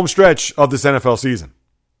into the home stretch of this NFL season.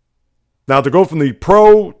 Now to go from the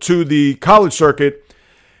pro to the college circuit,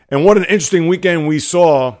 and what an interesting weekend we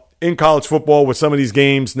saw in college football with some of these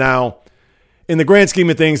games. Now, in the grand scheme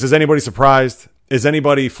of things, is anybody surprised? Is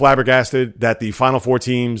anybody flabbergasted that the Final 4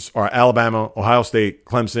 teams are Alabama, Ohio State,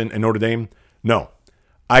 Clemson, and Notre Dame? No.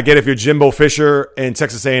 I get if you're Jimbo Fisher and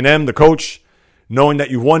Texas A&M, the coach, knowing that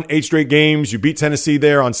you won 8 straight games, you beat Tennessee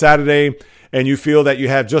there on Saturday, and you feel that you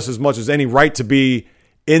have just as much as any right to be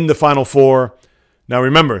in the Final 4. Now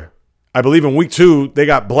remember, I believe in week 2, they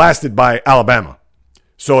got blasted by Alabama.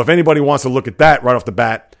 So if anybody wants to look at that right off the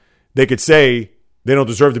bat, they could say they don't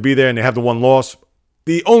deserve to be there and they have the 1 loss.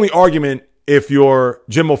 The only argument, if you're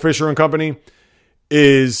Jimbo Fisher and company,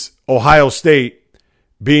 is Ohio State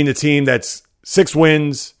being the team that's 6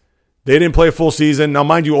 wins. They didn't play a full season. Now,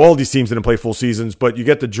 mind you, all these teams didn't play full seasons, but you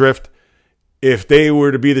get the drift. If they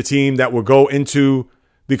were to be the team that would go into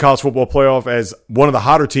the college football playoff as one of the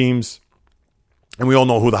hotter teams, and we all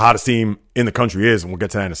know who the hottest team in the country is, and we'll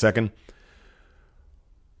get to that in a second.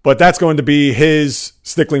 But that's going to be his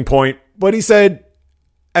stickling point. But he said,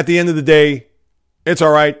 at the end of the day, it's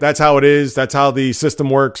all right. That's how it is. That's how the system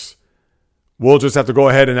works. We'll just have to go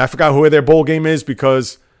ahead. And I forgot who their bowl game is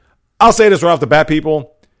because I'll say this right off the bat,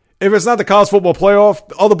 people. If it's not the college football playoff,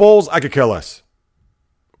 the other bowls, I could care less.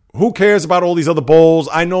 Who cares about all these other bowls?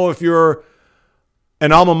 I know if you're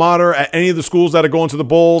an alma mater at any of the schools that are going to the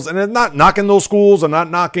bowls, and I'm not knocking those schools. I'm not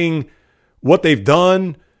knocking what they've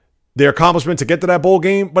done, their accomplishment to get to that bowl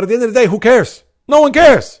game. But at the end of the day, who cares? No one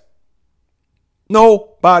cares.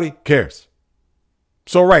 Nobody cares.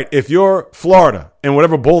 So, right, if you're Florida and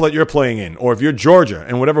whatever bowl that you're playing in, or if you're Georgia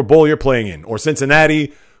and whatever bowl you're playing in, or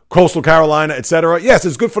Cincinnati, Coastal Carolina, etc., yes,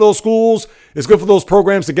 it's good for those schools. It's good for those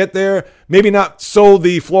programs to get there. Maybe not so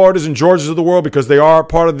the Floridas and Georgias of the world because they are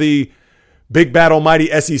part of the big bad almighty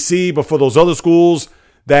SEC, but for those other schools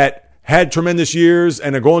that had tremendous years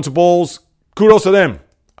and are going to bowls, kudos to them.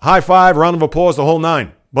 High five, round of applause, the whole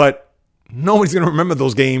 9. But nobody's going to remember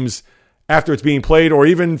those games after it's being played, or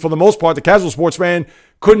even for the most part, the casual sports fan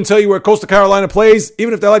couldn't tell you where Coastal Carolina plays,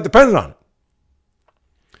 even if their life depended on it.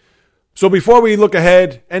 So before we look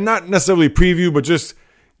ahead, and not necessarily preview, but just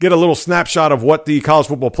get a little snapshot of what the college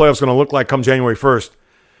football playoff is going to look like come January 1st,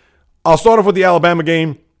 I'll start off with the Alabama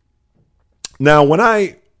game. Now, when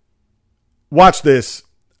I watched this,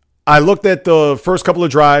 I looked at the first couple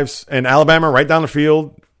of drives, and Alabama right down the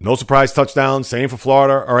field, no surprise touchdown, same for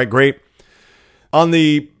Florida. All right, great. On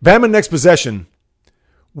the Bama next possession,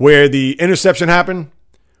 where the interception happened,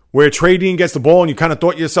 where Trey Dean gets the ball and you kind of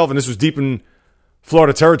thought to yourself, and this was deep in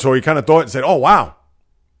Florida territory, you kind of thought and said, oh, wow.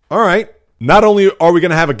 All right. Not only are we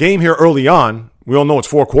going to have a game here early on, We all know it's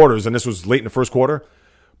 4 quarters, and this was late in the first quarter.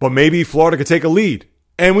 But maybe Florida could take a lead.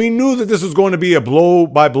 And we knew that this was going to be a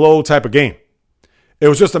blow-by-blow type of game. It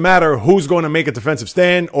was just a matter of who's going to make a defensive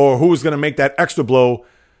stand or who's going to make that extra blow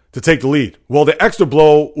to take the lead. Well, the extra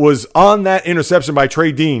blow was on that interception by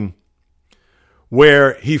Trey Dean,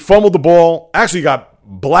 where he fumbled the ball, actually got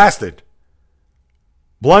blasted,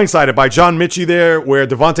 blindsided by John Mitchie there, where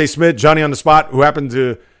Devontae Smith, Johnny on the spot, who happened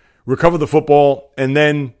to recover the football, and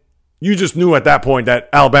then you just knew at that point that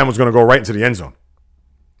Alabama was going to go right into the end zone.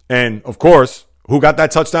 And, of course, who got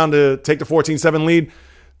that touchdown to take the 14-7 lead?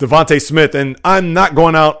 Devontae Smith. And I'm not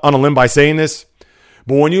going out on a limb by saying this,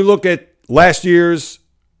 but when you look at last year's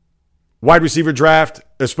wide receiver draft,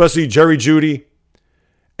 especially Jerry Jeudy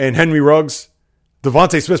and Henry Ruggs,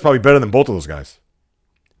 Devontae Smith's probably better than both of those guys.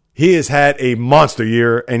 He has had a monster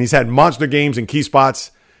year, and he's had monster games in key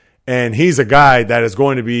spots, and he's a guy that is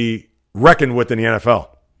going to be reckoned with in the NFL.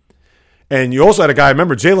 And you also had a guy,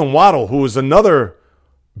 remember, Jalen Waddle, who was another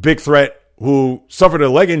big threat who suffered a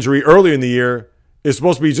leg injury earlier in the year, is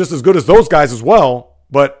supposed to be just as good as those guys as well,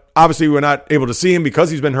 but obviously we're not able to see him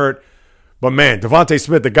because he's been hurt. But man, Devontae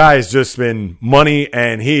Smith, the guy has just been money,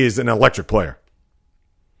 and he is an electric player.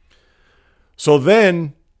 So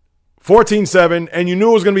then 14-7, and you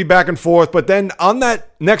knew it was going to be back and forth. But then on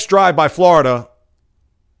that next drive by Florida,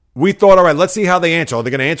 we thought, all right, let's see how they answer. Are they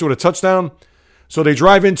going to answer with a touchdown? So they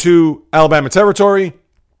drive into Alabama territory.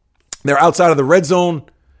 They're outside of the red zone.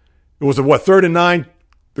 It was a, 3rd and 9.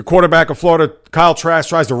 The quarterback of Florida, Kyle Trask,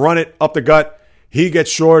 tries to run it up the gut. He gets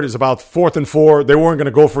short. It's about 4th and 4. They weren't going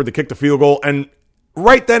to go for it to kick the field goal. And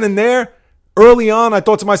right then and there, early on, I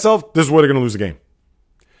thought to myself, this is where they're going to lose the game.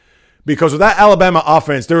 Because with that Alabama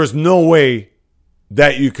offense, there is no way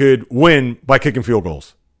that you could win by kicking field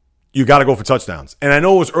goals. You got to go for touchdowns. And I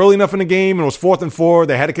know it was early enough in the game, and it was 4th and 4.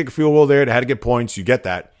 They had to kick a field goal there. They had to get points. You get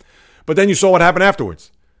that. But then you saw what happened afterwards.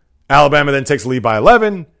 Alabama then takes the lead by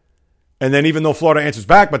 11. And then even though Florida answers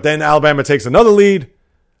back, but then Alabama takes another lead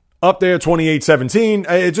up there, 28-17.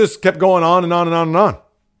 It just kept going on and on and on and on.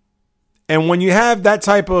 And when you have that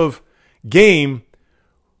type of game,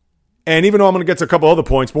 and even though I'm going to get to a couple other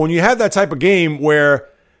points, but when you have that type of game where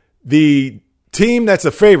the team that's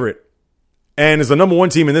a favorite and is the number 1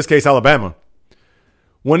 team, in this case, Alabama,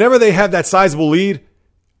 whenever they have that sizable lead,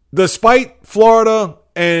 despite Florida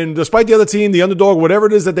and despite the other team, the underdog, whatever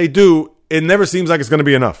it is that they do, it never seems like it's going to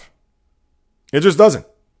be enough. It just doesn't.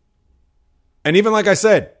 And even like I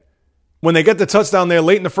said, when they get the touchdown there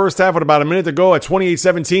late in the first half with about a minute to go at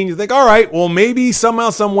 28-17, you think, all right, well, maybe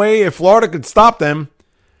somehow, some way, if Florida could stop them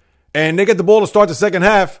and they get the ball to start the second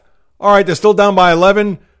half, all right, they're still down by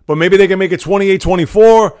 11, but maybe they can make it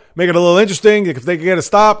 28-24, make it a little interesting, if they can get a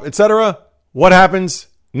stop, etc. What happens?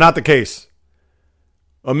 Not the case.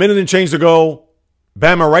 A minute and change to go.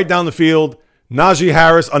 Bama right down the field. Najee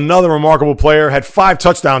Harris, another remarkable player, had 5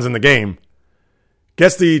 touchdowns in the game.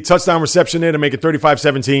 Gets the touchdown reception there to make it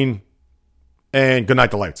 35-17, and good night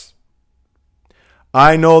the lights.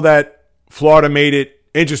 I know that Florida made it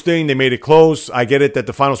interesting. They made it close. I get it that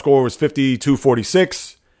the final score was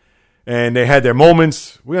 52-46, and they had their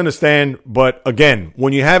moments. We understand. But again,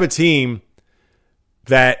 when you have a team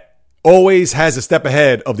that always has a step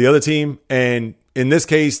ahead of the other team, and in this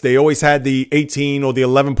case, they always had the 18 or the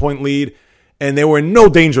 11-point lead, and they were in no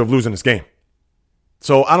danger of losing this game.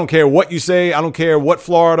 So I don't care what you say. I don't care what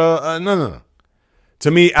Florida. No. To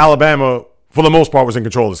me, Alabama, for the most part, was in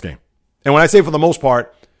control of this game. And when I say for the most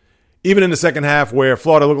part, even in the second half where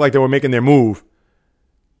Florida looked like they were making their move,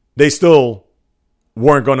 they still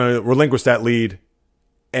weren't going to relinquish that lead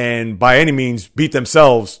and by any means beat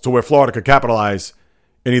themselves to where Florida could capitalize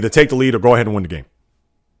and either take the lead or go ahead and win the game.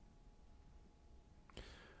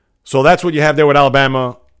 So that's what you have there with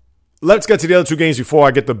Alabama. Let's get to the other 2 games before I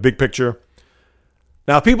get the big picture.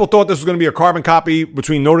 Now, people thought this was going to be a carbon copy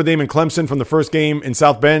between Notre Dame and Clemson from the first game in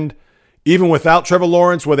South Bend, even without Trevor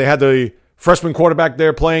Lawrence, where they had the freshman quarterback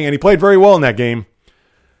there playing, and he played very well in that game.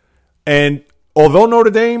 And although Notre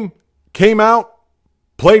Dame came out,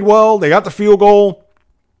 played well, they got the field goal,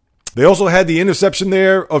 they also had the interception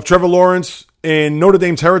there of Trevor Lawrence in Notre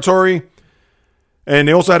Dame territory, and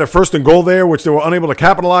they also had a 1st and goal there, which they were unable to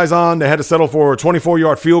capitalize on. They had to settle for a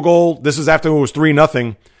 24-yard field goal. This is after it was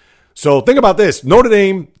 3-0. So think about this. Notre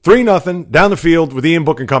Dame, 3-0, down the field with Ian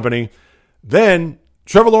Book and company. Then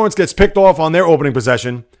Trevor Lawrence gets picked off on their opening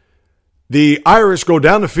possession. The Irish go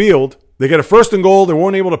down the field. They get a 1st and goal. They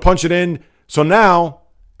weren't able to punch it in. So now,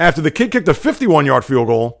 after the kid kicked a 51-yard field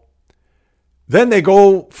goal, then they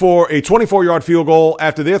go for a 24-yard field goal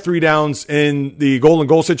after their 3 downs in the golden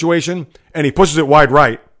goal situation, and he pushes it wide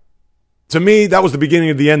right. To me, that was the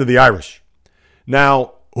beginning of the end of the Irish.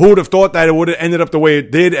 Now, who would have thought that it would have ended up the way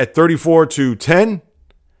it did at 34-10?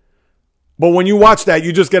 But when you watch that,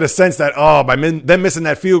 you just get a sense that, by them missing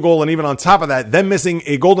that field goal, and even on top of that, them missing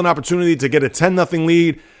a golden opportunity to get a 10-0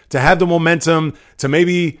 lead, to have the momentum, to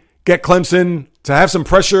maybe get Clemson, to have some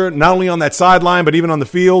pressure, not only on that sideline, but even on the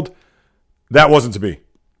field, that wasn't to be.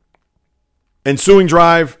 Ensuing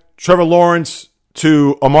drive, Trevor Lawrence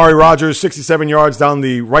to Amari Rodgers, 67 yards down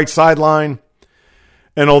the right sideline.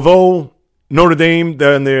 And although Notre Dame,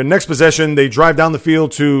 in their next possession, they drive down the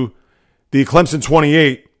field to the Clemson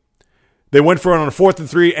 28, they went for it on a 4th and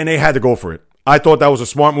 3, and they had to go for it. I thought that was a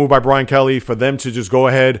smart move by Brian Kelly for them to just go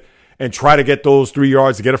ahead and try to get those 3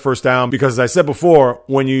 yards to get a first down. Because as I said before,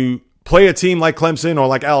 when you play a team like Clemson or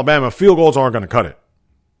like Alabama, field goals aren't going to cut it.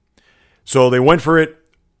 So they went for it,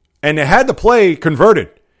 and they had the play converted.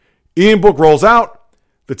 Ian Book rolls out.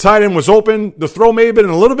 The tight end was open. The throw may have been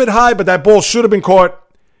a little bit high, but that ball should have been caught.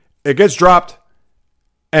 It gets dropped,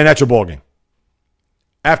 and that's your ball game.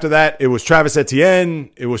 After that, it was Travis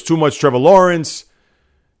Etienne. It was too much Trevor Lawrence.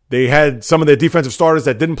 They had some of their defensive starters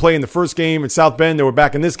that didn't play in the first game in South Bend. They were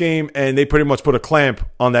back in this game, and they pretty much put a clamp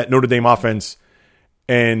on that Notre Dame offense,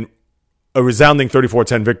 and a resounding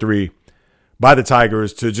 34-10 victory by the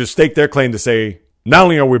Tigers to just stake their claim to say, not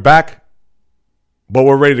only are we back, but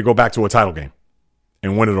we're ready to go back to a title game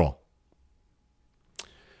and win it all.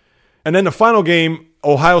 And then the final game,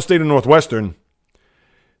 Ohio State and Northwestern,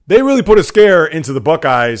 they really put a scare into the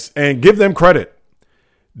Buckeyes, and give them credit.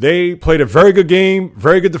 They played a very good game,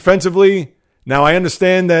 very good defensively. Now, I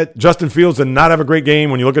understand that Justin Fields did not have a great game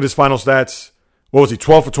when you look at his final stats. What was he,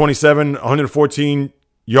 12 for 27, 114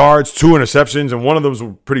 yards, 2 interceptions, and one of those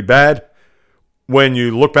were pretty bad when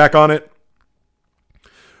you look back on it.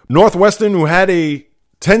 Northwestern, who had a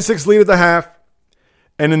 10-6 lead at the half,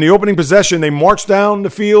 and in the opening possession, they marched down the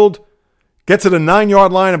field, get to the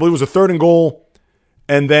 9-yard line. I believe it was a 3rd and goal.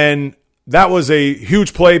 And then that was a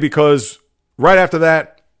huge play because right after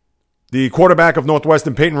that, the quarterback of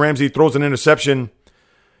Northwestern, Peyton Ramsey, throws an interception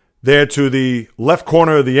there to the left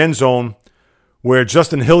corner of the end zone where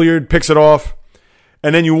Justin Hilliard picks it off.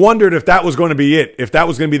 And then you wondered if that was going to be it, if that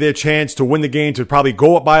was going to be their chance to win the game, to probably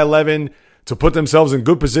go up by 11, to put themselves in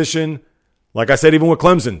good position. Like I said, even with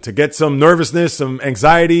Clemson, to get some nervousness, some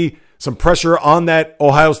anxiety, some pressure on that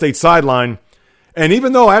Ohio State sideline. And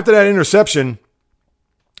even though after that interception,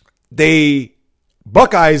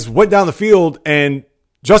 Buckeyes went down the field and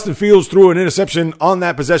Justin Fields threw an interception on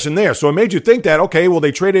that possession there. So it made you think that, okay, well,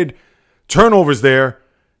 they traded turnovers there.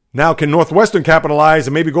 Now can Northwestern capitalize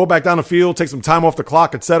and maybe go back down the field, take some time off the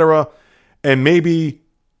clock, etc., and maybe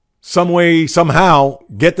some way, somehow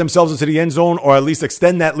get themselves into the end zone or at least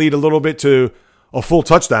extend that lead a little bit to a full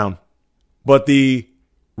touchdown. But the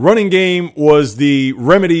running game was the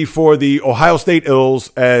remedy for the Ohio State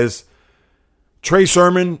ills, as Trey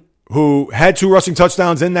Sermon, who had 2 rushing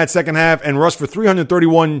touchdowns in that second half and rushed for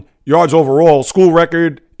 331 yards overall, school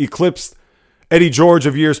record, eclipsed Eddie George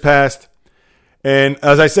of years past. And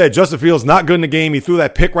as I said, Justin Fields not good in the game. He threw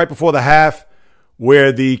that pick right before the half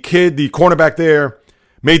where the kid, the cornerback there,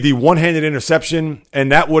 made the one-handed interception,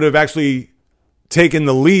 and that would have actually taken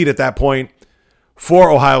the lead at that point for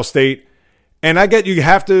Ohio State. And I get you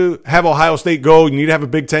have to have Ohio State go. You need to have a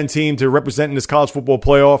Big Ten team to represent in this college football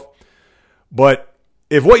playoff. But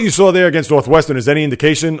if what you saw there against Northwestern is any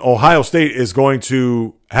indication, Ohio State is going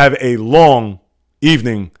to have a long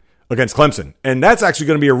evening against Clemson. And that's actually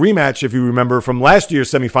going to be a rematch, if you remember, from last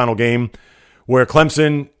year's semifinal game where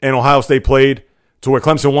Clemson and Ohio State played, to where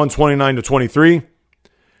Clemson won 29-23.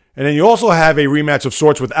 And then you also have a rematch of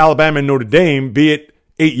sorts with Alabama and Notre Dame, be it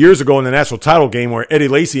 8 years ago in the national title game where Eddie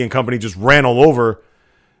Lacy and company just ran all over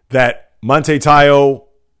that Monte Tayo,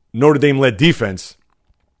 Notre Dame-led defense.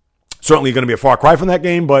 Certainly going to be a far cry from that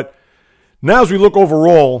game, but now as we look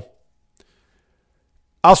overall,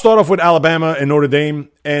 I'll start off with Alabama and Notre Dame,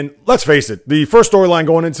 and let's face it, the first storyline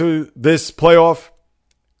going into this playoff,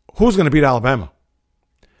 who's going to beat Alabama?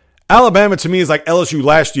 Alabama to me is like LSU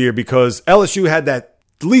last year because LSU had that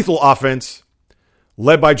lethal offense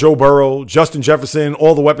led by Joe Burrow, Justin Jefferson,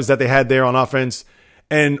 all the weapons that they had there on offense.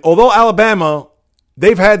 And although Alabama,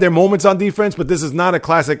 they've had their moments on defense, but this is not a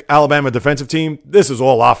classic Alabama defensive team. This is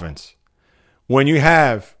all offense. When you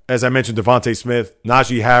have, as I mentioned, Devontae Smith,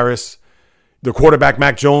 Najee Harris, the quarterback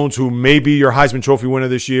Mac Jones, who may be your Heisman Trophy winner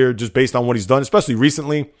this year just based on what he's done, especially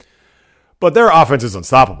recently. But their offense is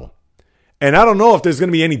unstoppable. And I don't know if there's going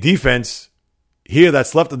to be any defense here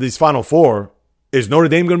that's left of these Final Four. Is Notre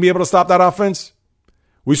Dame going to be able to stop that offense?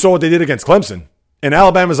 We saw what they did against Clemson. And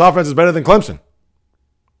Alabama's offense is better than Clemson.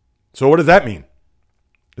 So what does that mean?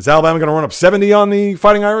 Is Alabama going to run up 70 on the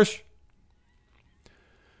Fighting Irish?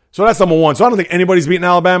 So that's number one. So I don't think anybody's beating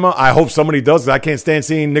Alabama. I hope somebody does. I can't stand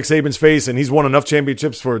seeing Nick Saban's face, and he's won enough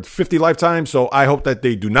championships for 50 lifetimes. So I hope that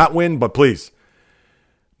they do not win. But please,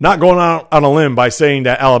 not going out on a limb by saying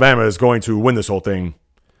that Alabama is going to win this whole thing.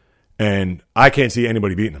 And I can't see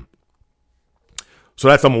anybody beating them. So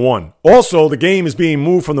that's number one. Also, the game is being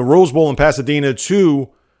moved from the Rose Bowl in Pasadena to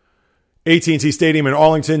AT&T Stadium in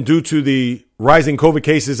Arlington due to the rising COVID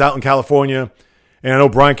cases out in California. And I know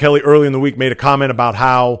Brian Kelly early in the week made a comment about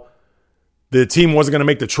how the team wasn't going to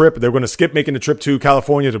make the trip. They were going to skip making the trip to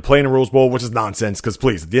California to play in the Rose Bowl, which is nonsense because,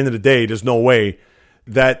 please, at the end of the day, there's no way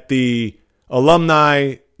that the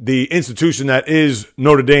alumni, the institution that is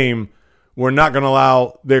Notre Dame, were not going to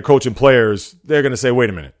allow their coach and players. They're going to say, wait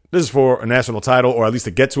a minute, this is for a national title or at least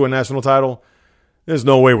to get to a national title. There's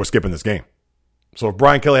no way we're skipping this game. So if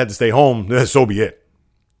Brian Kelly had to stay home, so be it.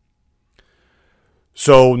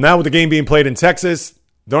 So now with the game being played in Texas,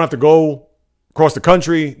 they don't have to go across the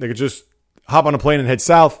country. They could just hop on a plane and head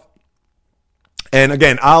south. And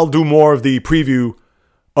again, I'll do more of the preview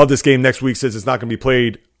of this game next week since it's not going to be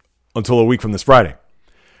played until a week from this Friday.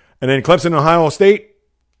 And then Clemson and Ohio State,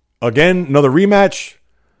 again, another rematch.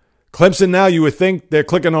 Clemson now, you would think they're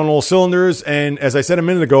clicking on all cylinders. And as I said a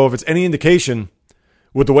minute ago, if it's any indication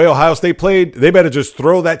with the way Ohio State played, they better just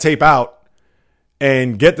throw that tape out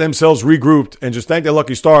and get themselves regrouped and just thank their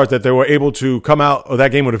lucky stars that they were able to come out of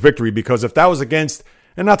that game with a victory. Because if that was against,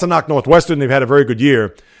 and not to knock Northwestern, they've had a very good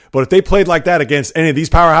year, but if they played like that against any of these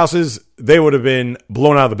powerhouses, they would have been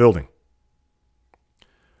blown out of the building.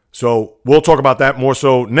 So we'll talk about that more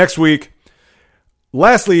so next week.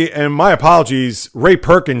 Lastly, and my apologies, Ray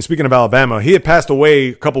Perkins, speaking of Alabama, he had passed away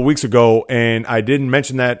a couple weeks ago, and I didn't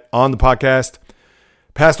mention that on the podcast.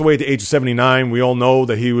 Passed away at the age of 79. We all know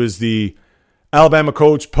that he was the Alabama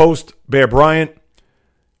coach post Bear Bryant,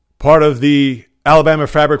 part of the Alabama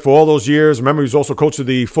fabric for all those years. Remember, he was also coach of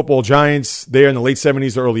the football Giants there in the late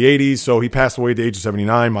 70s, early 80s. So he passed away at the age of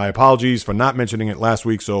 79. My apologies for not mentioning it last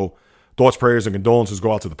week. So thoughts, prayers, and condolences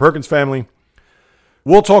go out to the Perkins family.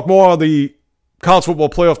 We'll talk more of the college football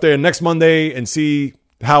playoff there next Monday and see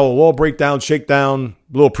how it'll all break down, shake down,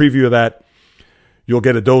 a little preview of that. You'll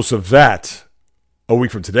get a dose of that a week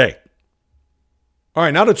from today. All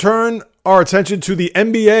right, now to turn our attention to the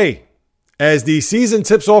NBA as the season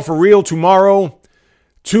tips off for real tomorrow.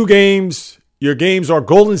 2 games. Your games are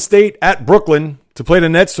Golden State at Brooklyn to play the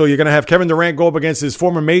Nets. So you're going to have Kevin Durant go up against his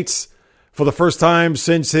former mates for the first time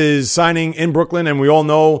since his signing in Brooklyn. And we all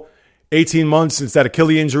know 18 months since that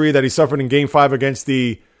Achilles injury that he suffered in Game 5 against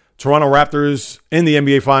the Toronto Raptors in the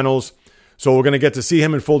NBA Finals. So we're going to get to see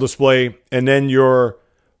him in full display. And then your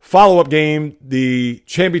follow-up game, the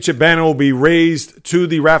championship banner will be raised to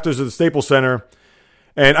the rafters of the Staples Center.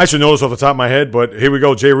 And I should know this off the top of my head, but here we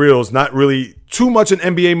go. Jay Reel's not really too much in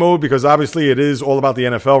NBA mode because obviously it is all about the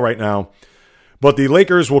NFL right now. But the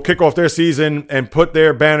Lakers will kick off their season and put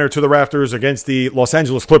their banner to the rafters against the Los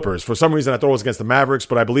Angeles Clippers. For some reason, I thought it was against the Mavericks,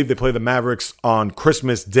 but I believe they play the Mavericks on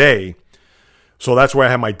Christmas Day. So that's where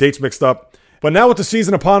I have my dates mixed up. But now with the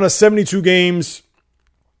season upon us, 72 games.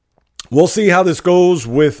 We'll see how this goes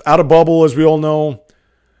without a bubble, as we all know.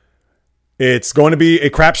 It's going to be a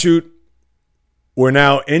crapshoot. We're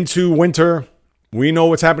now into winter. We know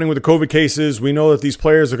what's happening with the COVID cases. We know that these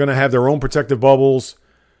players are going to have their own protective bubbles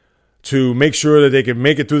to make sure that they can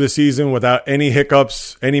make it through the season without any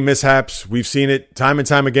hiccups, any mishaps. We've seen it time and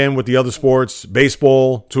time again with the other sports,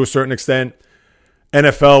 baseball to a certain extent.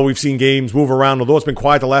 NFL, we've seen games move around, although it's been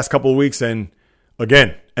quiet the last couple of weeks. And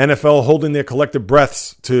again, NFL holding their collective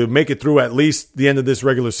breaths to make it through at least the end of this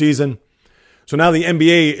regular season. So now the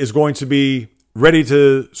NBA is going to be ready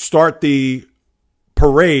to start the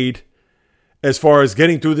parade as far as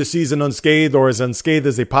getting through the season unscathed or as unscathed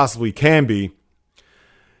as they possibly can be.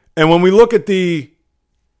 And when we look at the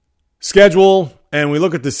schedule and we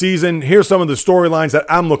look at the season, here's some of the storylines that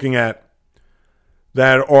I'm looking at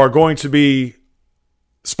that are going to be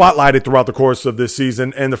spotlighted throughout the course of this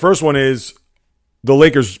season. And the first one is the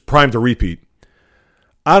Lakers primed to repeat.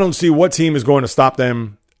 I don't see what team is going to stop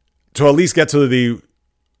them to at least get to the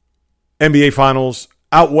NBA Finals.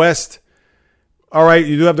 Out west, all right,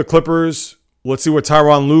 you do have the Clippers. Let's see what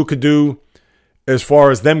Tyronn Lue could do as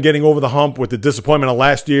far as them getting over the hump with the disappointment of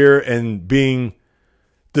last year and being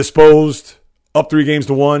disposed up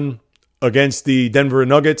 3-1 against the Denver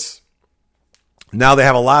Nuggets. Now they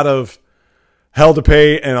have a lot of hell to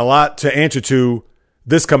pay and a lot to answer to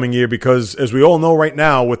this coming year because, as we all know right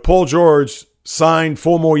now, with Paul George signed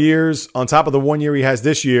 4 more years on top of the 1 year he has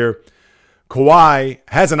this year, Kawhi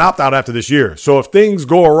has an opt-out after this year. So if things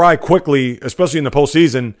go awry quickly, especially in the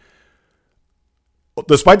postseason,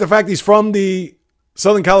 despite the fact he's from the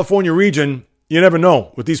Southern California region, you never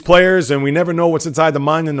know with these players, and we never know what's inside the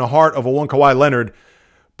mind and the heart of a one Kawhi Leonard.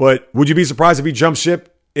 But would you be surprised if he jumps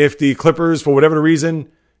ship if the Clippers, for whatever reason,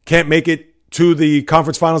 can't make it to the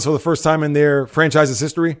conference finals for the first time in their franchise's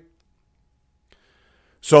history?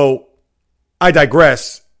 So I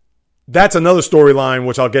digress. That's another storyline,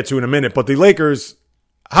 which I'll get to in a minute. But the Lakers,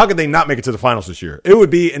 how could they not make it to the finals this year? It would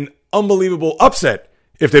be an unbelievable upset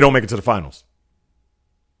if they don't make it to the finals.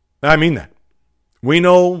 I mean that. We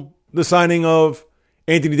know the signing of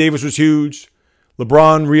Anthony Davis was huge.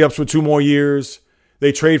 LeBron re-ups for 2 more years.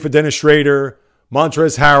 They trade for Dennis Schrader,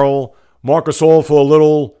 Montrezl Harrell, Marc Gasol for a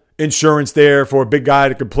little insurance there for a big guy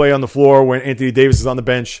that could play on the floor when Anthony Davis is on the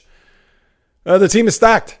bench. The team is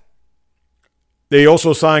stacked. They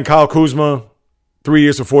also signed Kyle Kuzma, 3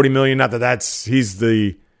 years for $40 million. Not that he's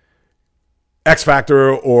the X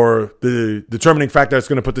factor or the determining factor that's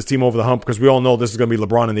going to put this team over the hump, because we all know this is going to be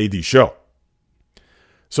LeBron and AD show.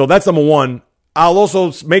 So that's number one. I'll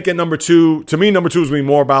also make it number two. To me, number two is going to be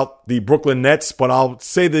more about the Brooklyn Nets, but I'll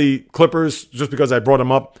say the Clippers just because I brought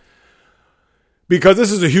them up, because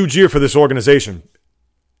this is a huge year for this organization.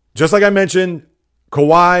 Just like I mentioned,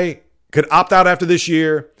 Kawhi could opt out after this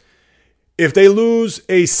year. If they lose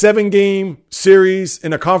a 7-game series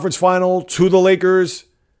in a conference final to the Lakers,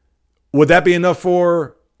 would that be enough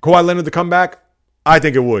for Kawhi Leonard to come back? I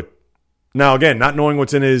think it would. Now, again, not knowing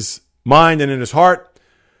what's in his mind and in his heart,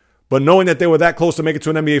 but knowing that they were that close to make it to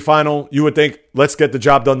an NBA final, you would think, let's get the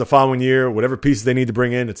job done the following year, whatever pieces they need to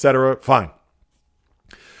bring in, etc. Fine.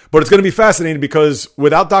 But it's going to be fascinating because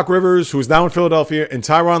without Doc Rivers, who's now in Philadelphia, and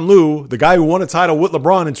Tyronn Lue, the guy who won a title with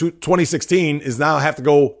LeBron in 2016, is now have to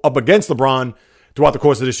go up against LeBron throughout the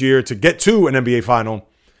course of this year to get to an NBA final.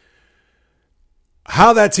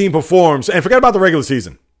 How that team performs, and forget about the regular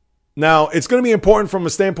season. Now, it's going to be important from a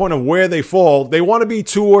standpoint of where they fall. They want to be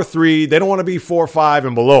 2 or 3. They don't want to be 4 or 5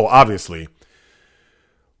 and below, obviously.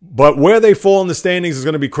 But where they fall in the standings is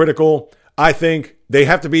going to be critical. I think they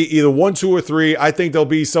have to be either 1, 2, or 3. I think they'll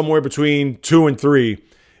be somewhere between 2 and 3.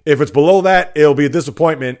 If it's below that, it'll be a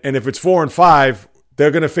disappointment. And if it's 4 and 5,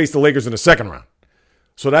 they're going to face the Lakers in the second round.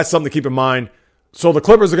 So that's something to keep in mind. So the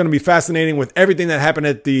Clippers are going to be fascinating with everything that happened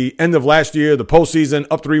at the end of last year, the postseason,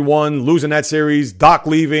 up 3-1, losing that series, Doc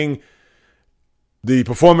leaving, the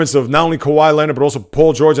performance of not only Kawhi Leonard, but also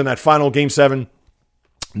Paul George in that final Game 7.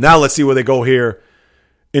 Now let's see where they go here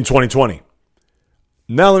in 2020.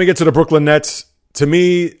 Now let me get to the Brooklyn Nets. To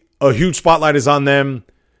me, a huge spotlight is on them,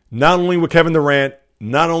 not only with Kevin Durant,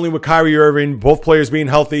 not only with Kyrie Irving, both players being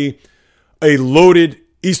healthy, a loaded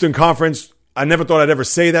Eastern Conference. I never thought I'd ever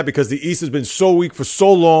say that because the East has been so weak for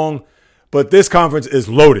so long, but this conference is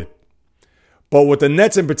loaded. But with the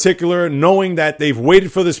Nets in particular, knowing that they've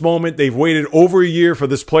waited for this moment, they've waited over a year for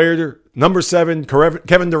this player, number 7,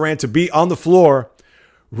 Kevin Durant, to be on the floor,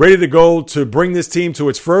 ready to go to bring this team to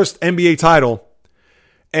its first NBA title,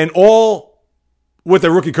 and all with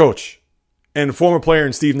a rookie coach and former player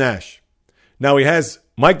in Steve Nash. Now he has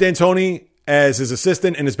Mike D'Antoni as his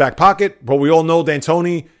assistant in his back pocket, but we all know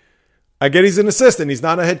D'Antoni, I get he's an assistant. He's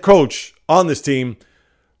not a head coach on this team,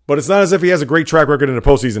 but it's not as if he has a great track record in the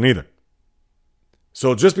postseason either.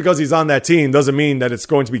 So just because he's on that team doesn't mean that it's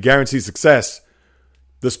going to be guaranteed success,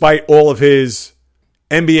 despite all of his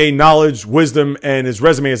NBA knowledge, wisdom, and his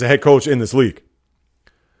resume as a head coach in this league.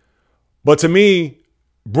 But to me,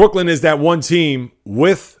 Brooklyn is that one team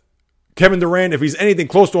with Kevin Durant. If he's anything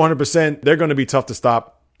close to 100%, they're going to be tough to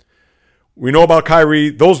stop. We know about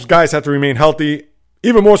Kyrie. Those guys have to remain healthy.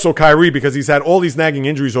 Even more so Kyrie, because he's had all these nagging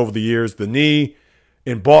injuries over the years. The knee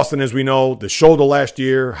in Boston, as we know, the shoulder last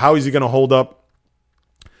year. How is he going to hold up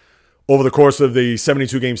over the course of the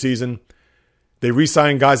 72-game season? They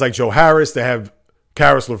re-signed guys like Joe Harris. They have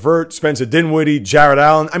Karis LeVert, Spencer Dinwiddie, Jared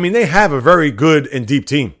Allen. I mean, they have a very good and deep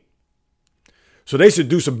team. So they should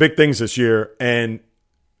do some big things this year. And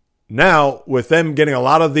now, with them getting a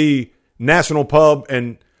lot of the national pub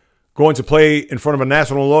and going to play in front of a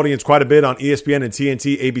national audience quite a bit on ESPN and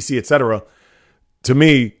TNT, ABC, etc., to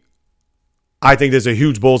me, I think there's a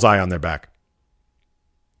huge bullseye on their back.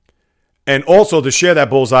 And also to share that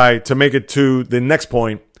bullseye, to make it to the next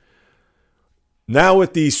point, now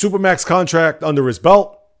with the Supermax contract under his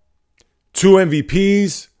belt, 2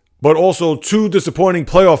 MVPs, but also 2 disappointing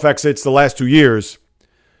playoff exits the last 2 years,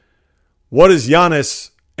 what is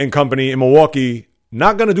Giannis and company in Milwaukee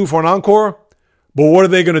not going to do for an encore? But what are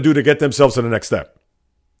they going to do to get themselves to the next step?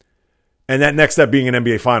 And that next step being an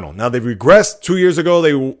NBA final. Now, they've regressed. 2 years ago,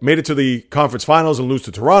 they made it to the conference finals and lose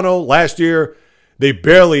to Toronto. Last year, they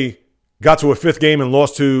barely got to a 5th game and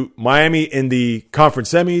lost to Miami in the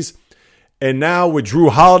conference semis. And now with Drew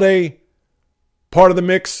Holiday part of the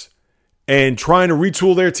mix and trying to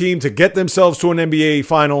retool their team to get themselves to an NBA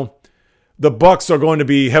final, the Bucks are going to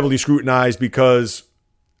be heavily scrutinized because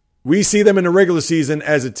we see them in the regular season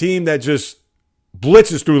as a team that just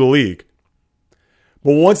blitzes through the league.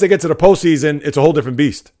 But once they get to the postseason, it's a whole different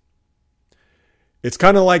beast. It's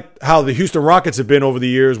kind of like how the Houston Rockets have been over the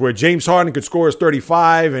years, where James Harden could score his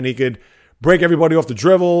 35 and he could break everybody off the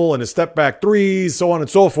dribble and his step back threes, so on and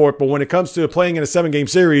so forth. But when it comes to playing in a 7-game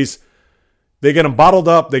series, they get them bottled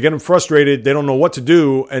up, they get them frustrated, they don't know what to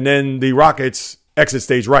do, and then the Rockets exit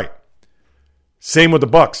stage right. Same with the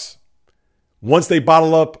Bucks. Once they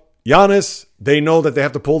bottle up Giannis, they know that they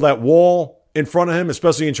have to pull that wall in front of him,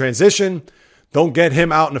 especially in transition. Don't get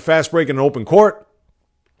him out in a fast break in an open court.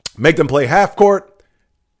 Make them play half court.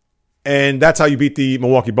 And that's how you beat the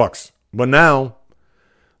Milwaukee Bucks. But now,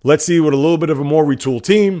 let's see with a little bit of a more retooled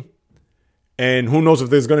team. And who knows if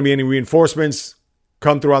there's going to be any reinforcements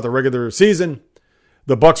come throughout the regular season.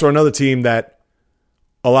 The Bucks are another team that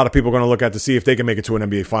a lot of people are going to look at to see if they can make it to an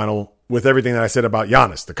NBA final with everything that I said about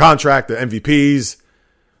Giannis. The contract, the MVPs,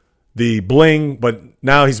 the bling. But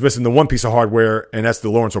now he's missing the one piece of hardware, and that's the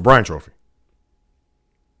Lawrence O'Brien trophy.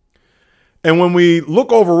 And when we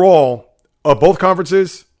look overall at both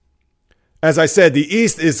conferences, as I said, the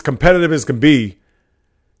East is competitive as can be.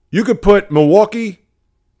 You could put Milwaukee,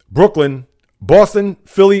 Brooklyn, Boston,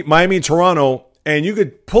 Philly, Miami, and Toronto, and you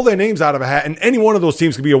could pull their names out of a hat, and any one of those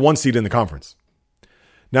teams could be a 1 seed in the conference.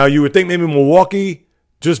 Now, you would think maybe Milwaukee,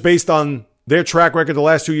 just based on their track record the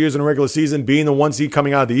last 2 years in the regular season, being the 1 seed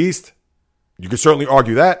coming out of the East. You could certainly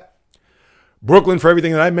argue that. Brooklyn, for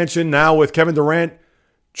everything that I mentioned, now with Kevin Durant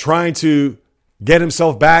trying to get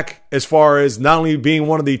himself back as far as not only being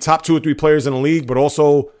one of the top 2 or 3 players in the league, but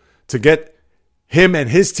also to get him and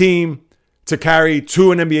his team to carry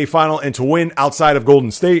to an NBA final and to win outside of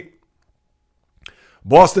Golden State.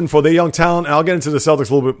 Boston, for their young talent, and I'll get into the Celtics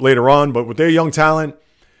a little bit later on, but with their young talent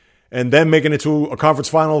and them making it to a conference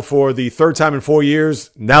final for the 3rd time in 4 years,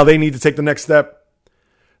 now they need to take the next step.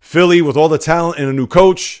 Philly, with all the talent and a new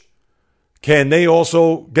coach, can they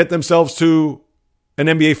also get themselves to an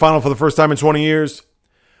NBA final for the first time in 20 years?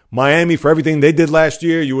 Miami, for everything they did last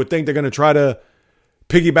year, you would think they're going to try to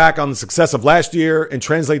piggyback on the success of last year and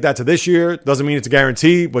translate that to this year. Doesn't mean it's a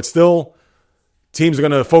guarantee, but still, teams are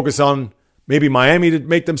going to focus on maybe Miami to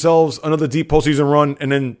make themselves another deep postseason run.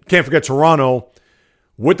 And then can't forget Toronto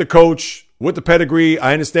with the coach, with the pedigree.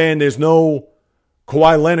 I understand there's no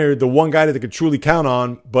Kawhi Leonard, the one guy that they could truly count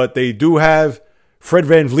on, but they do have Fred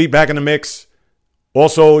VanVleet back in the mix.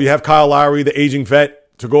 Also, you have Kyle Lowry, the aging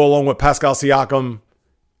vet, to go along with Pascal Siakam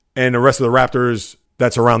and the rest of the Raptors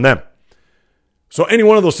that's around them. So any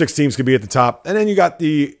one of those 6 teams could be at the top. And then you got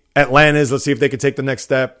the Atlantas. Let's see if they can take the next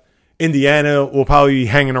step. Indiana will probably be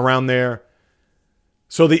hanging around there.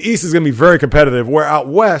 So the East is going to be very competitive. Where out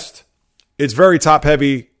West, it's very top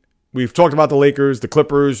heavy. We've talked about the Lakers, the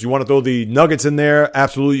Clippers. You want to throw the Nuggets in there?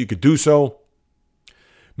 Absolutely, you could do so.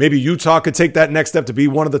 Maybe Utah could take that next step to be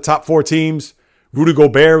one of the top 4 teams. Rudy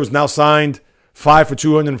Gobert was now signed 5 for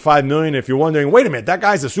 $205 million. If you're wondering, wait a minute, that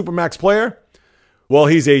guy's a Supermax player? Well,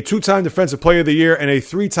 he's a 2-time Defensive Player of the Year and a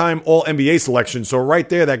 3-time All-NBA selection. So right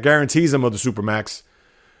there, that guarantees him of the Supermax.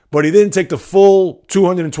 But he didn't take the full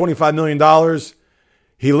 $225 million.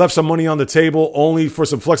 He left some money on the table only for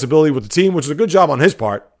some flexibility with the team, which is a good job on his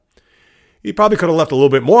part. He probably could have left a little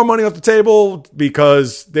bit more money off the table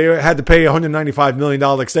because they had to pay a $195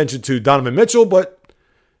 million extension to Donovan Mitchell.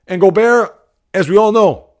 And Gobert, as we all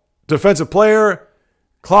know, defensive player,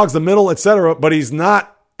 clogs the middle, etc. But he's not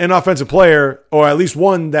an offensive player, or at least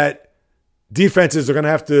one that defenses are going to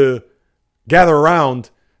have to gather around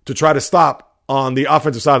to try to stop on the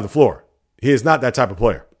offensive side of the floor. He is not that type of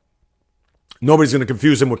player. Nobody's going to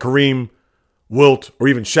confuse him with Kareem, Wilt, or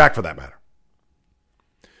even Shaq for that matter.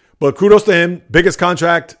 But kudos to him. Biggest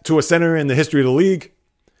contract to a center in the history of the league.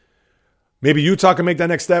 Maybe Utah can make that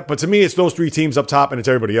next step. But to me, it's those 3 teams up top and it's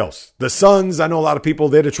everybody else. The Suns, I know a lot of people,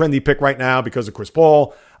 they're the trendy pick right now because of Chris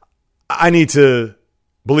Paul. I need to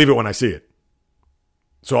believe it when I see it.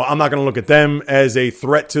 So I'm not going to look at them as a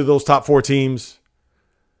threat to those top 4 teams.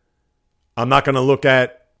 I'm not going to look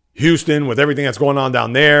at Houston with everything that's going on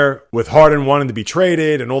down there, with Harden wanting to be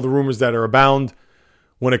traded and all the rumors that are abound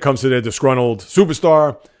when it comes to their disgruntled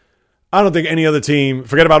superstar. I don't think any other team,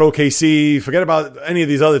 forget about OKC, forget about any of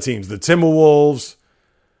these other teams, the Timberwolves.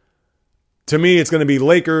 To me, it's going to be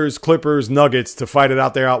Lakers, Clippers, Nuggets to fight it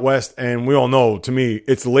out there out west. And we all know, to me,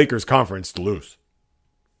 it's the Lakers conference to lose.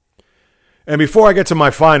 And before I get to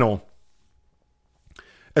my final,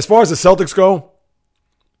 as far as the Celtics go,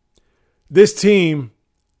 this team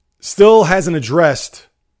still hasn't addressed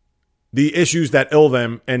the issues that ill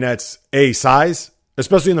them, and that's A, size,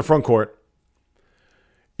 especially in the front court.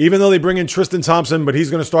 Even though they bring in Tristan Thompson, but he's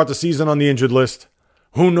going to start the season on the injured list.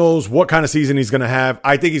 Who knows what kind of season he's going to have.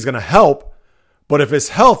 I think he's going to help. But if his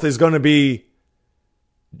health is going to be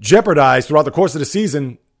jeopardized throughout the course of the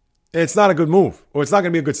season, it's not a good move. Or it's not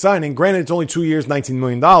going to be a good signing. Granted, it's only 2 years, $19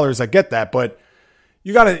 million. I get that. But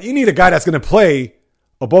you need a guy that's going to play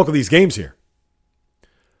a bulk of these games here.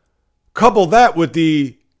 Couple that with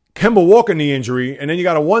the Kemba Walker knee injury, and then you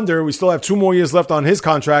got to wonder, we still have 2 more years left on his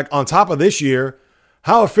contract on top of this year.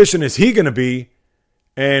 How efficient is he going to be?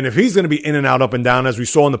 And if he's going to be in and out, up and down, as we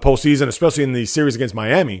saw in the postseason, especially in the series against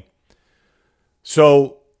Miami.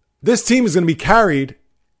 So this team is going to be carried,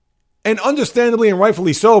 and understandably and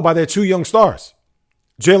rightfully so, by their 2 young stars,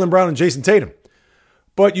 Jaylen Brown and Jason Tatum.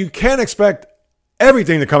 But you can't expect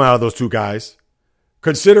everything to come out of those 2 guys,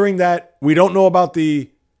 considering that we don't know about the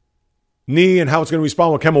knee and how it's going to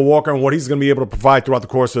respond with Kemba Walker and what he's going to be able to provide throughout the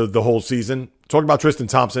course of the whole season. Talking about Tristan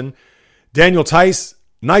Thompson. Daniel Tice,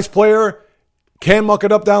 nice player, can muck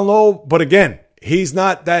it up down low, but again, he's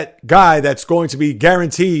not that guy that's going to be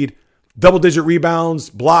guaranteed double-digit rebounds,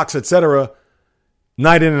 blocks, etc.,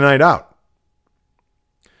 night in and night out.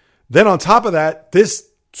 Then on top of that, this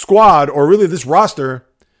squad, or really this roster,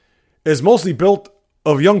 is mostly built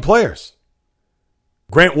of young players.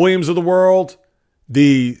 Grant Williams of the world,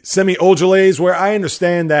 the Semi Ojeleyes, where I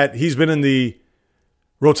understand that he's been in the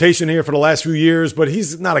rotation here for the last few years, but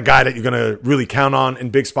he's not a guy that you're going to really count on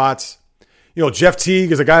in big spots. You know, Jeff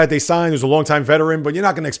Teague is a guy that they signed who's a longtime veteran, but you're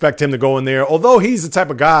not going to expect him to go in there. Although he's the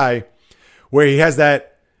type of guy where he has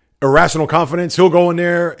that irrational confidence. He'll go in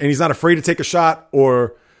there and he's not afraid to take a shot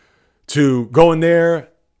or to go in there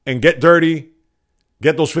and get dirty,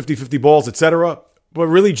 get those 50-50 balls, etc. But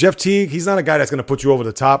really, Jeff Teague, he's not a guy that's going to put you over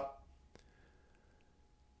the top.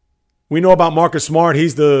 We know about Marcus Smart.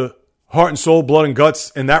 He's the heart and soul, blood and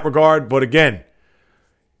guts in that regard. But again,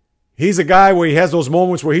 he's a guy where he has those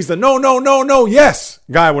moments where he's the no, yes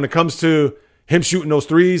guy when it comes to him shooting those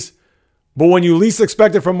threes. But when you least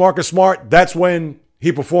expect it from Marcus Smart, that's when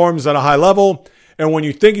he performs at a high level. And when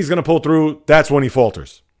you think he's going to pull through, that's when he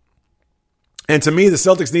falters. And to me, the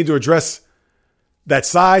Celtics need to address that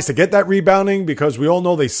size to get that rebounding, because we all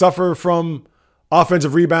know they suffer from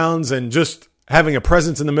offensive rebounds and just having a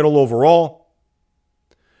presence in the middle overall.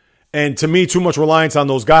 And to me, too much reliance on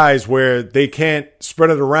those guys where they can't spread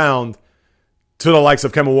it around to the likes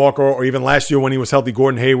of Kemba Walker, or even last year when he was healthy,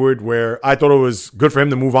 Gordon Hayward, where I thought it was good for him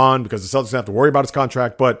to move on because the Celtics didn't have to worry about his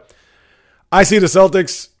contract. But I see the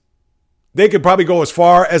Celtics, they could probably go as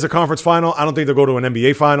far as a conference final. I don't think they'll go to an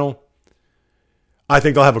NBA final. I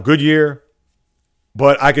think they'll have a good year,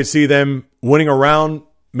 but I could see them winning a round,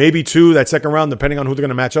 maybe 2, that second round, depending on who they're going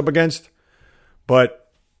to match up against. But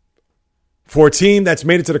for a team that's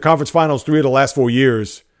made it to the conference finals 3 of the last 4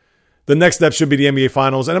 years, the next step should be the NBA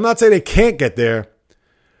finals. And I'm not saying they can't get there,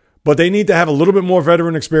 but they need to have a little bit more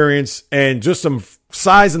veteran experience and just some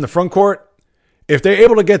size in the front court. If they're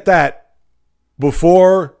able to get that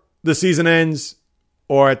before the season ends,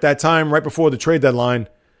 or at that time right before the trade deadline,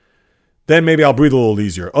 then maybe I'll breathe a little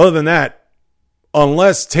easier. Other than that,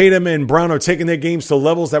 unless Tatum and Brown are taking their games to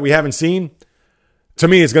levels that we haven't seen, to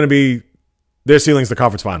me it's going to be their ceiling's the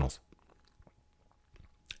conference finals.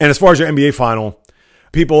 And as far as your NBA final,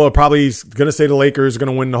 people are probably going to say the Lakers are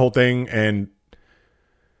going to win the whole thing. And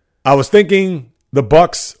I was thinking the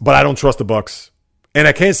Bucks, but I don't trust the Bucks. And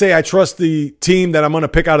I can't say I trust the team that I'm going to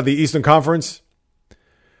pick out of the Eastern Conference.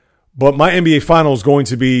 But my NBA final is going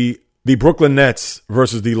to be the Brooklyn Nets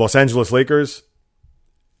versus the Los Angeles Lakers.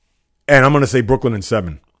 And I'm going to say Brooklyn in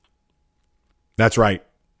 7. That's right.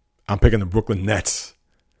 I'm picking the Brooklyn Nets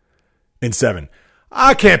in 7.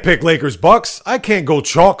 I can't pick Lakers Bucks. I can't go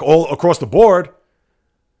chalk all across the board.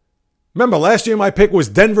 Remember, last year my pick was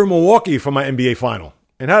Denver Milwaukee for my NBA final.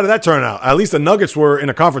 And how did that turn out? At least the Nuggets were in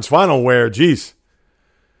a conference final where, geez,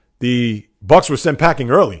 the Bucks were sent packing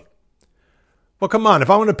early. Well, come on. If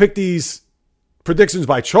I want to pick these predictions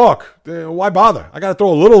by chalk, why bother? I got to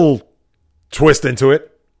throw a little twist into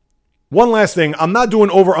it. One last thing. I'm not doing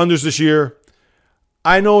over-unders this year.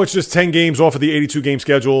 I know it's just 10 games off of the 82-game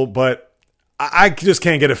schedule, but I just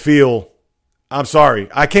can't get a feel. I'm sorry.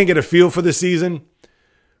 I can't get a feel for this season.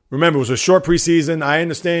 Remember, it was a short preseason. I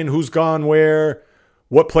understand who's gone where,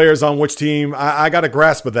 what players on which team. I got a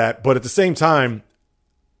grasp of that. But at the same time,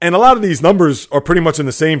 and a lot of these numbers are pretty much in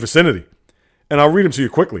the same vicinity. And I'll read them to you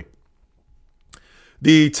quickly.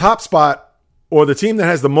 The top spot, or the team that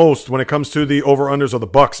has the most when it comes to the over-unders, are the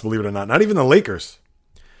Bucks, believe it or not. Not even the Lakers.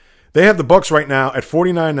 They have the Bucks right now at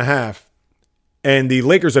 49.5 and the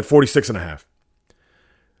Lakers at 46.5.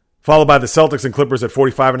 Followed by the Celtics and Clippers at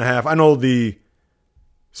 45.5. I know the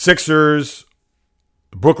Sixers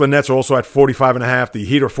The Brooklyn Nets are also at 45.5. The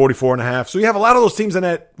Heat are 44.5. So you have a lot of those teams in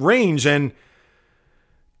that range, and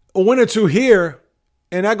a win or two here,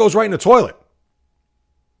 and that goes right in the toilet.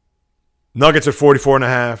 Nuggets are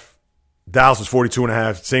 44.5. Dallas is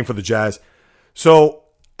 42.5. Same for the Jazz. So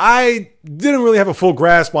I didn't really have a full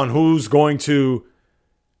grasp on who's going to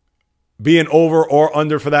be an over or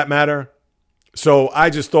under for that matter. So I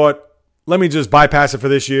just thought, let me just bypass it for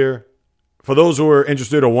this year. For those who are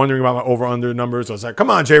interested or wondering about my over-under numbers, I was like, come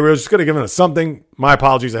on, Jay Reels, just going to give us something. My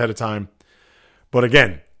apologies ahead of time. But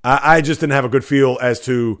again, I just didn't have a good feel as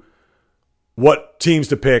to what teams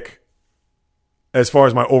to pick as far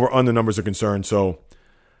as my over-under numbers are concerned. So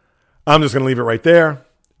I'm just going to leave it right there.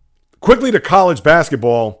 Quickly to college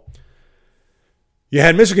basketball. You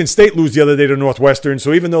had Michigan State lose the other day to Northwestern.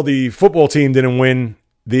 So even though the football team didn't win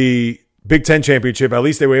the Big Ten championship, at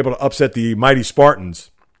least they were able to upset the mighty Spartans.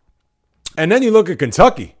 And then you look at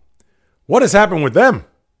Kentucky. What has happened with them?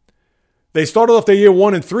 They started off their year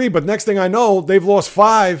 1-3, but next thing I know, they've lost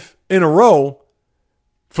 5 in a row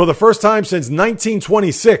for the first time since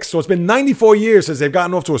 1926. So it's been 94 years since they've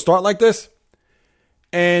gotten off to a start like this.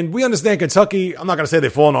 And we understand Kentucky. I'm not going to say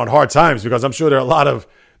they've fallen on hard times because I'm sure there are a lot of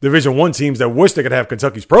Division I teams that wish they could have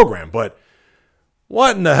Kentucky's program. But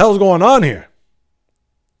what in the hell's going on here?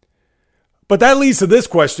 But that leads to this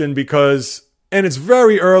question because, and it's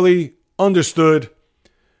very early, understood.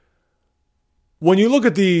 When you look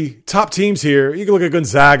at the top teams here, you can look at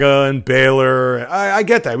Gonzaga and Baylor. I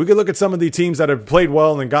get that. We could look at some of the teams that have played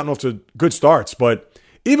well and gotten off to good starts. But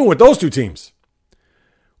even with those two teams,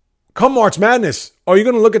 come March Madness, are you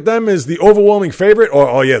going to look at them as the overwhelming favorite? Or,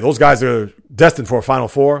 oh yeah, those guys are destined for a Final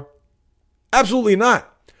Four? Absolutely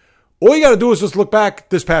not. All you got to do is just look back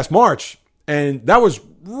this past March. And that was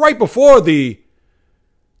right before the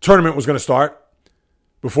tournament was going to start,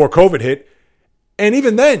 before COVID hit. And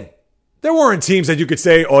even then, there weren't teams that you could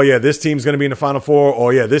say, oh yeah, this team's going to be in the Final Four.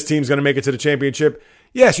 Oh yeah, this team's going to make it to the championship.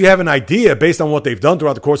 Yes, you have an idea based on what they've done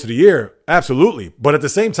throughout the course of the year. Absolutely. But at the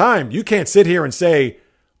same time, you can't sit here and say,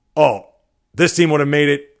 oh, this team would have made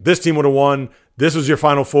it. This team would have won. This was your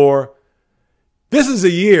Final Four. This is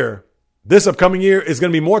a year, this upcoming year is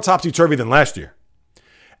going to be more topsy-turvy than last year.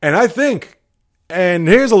 And I think, and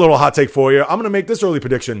here's a little hot take for you. I'm going to make this early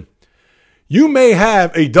prediction. You may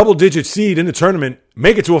have a double-digit seed in the tournament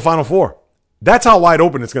make it to a Final Four. That's how wide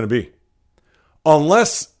open it's going to be.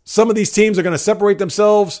 Unless some of these teams are going to separate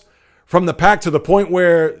themselves from the pack to the point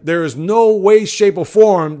where there is no way, shape, or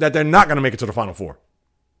form that they're not going to make it to the Final Four.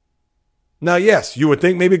 Now, yes, you would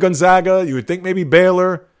think maybe Gonzaga. You would think maybe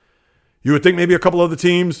Baylor. You would think maybe a couple other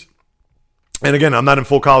teams. And again, I'm not in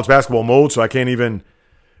full college basketball mode, so I can't even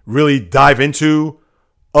really dive into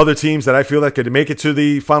other teams that I feel that could make it to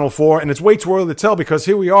the Final Four. And it's way too early to tell because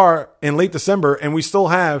here we are in late December and we still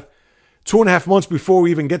have 2.5 months before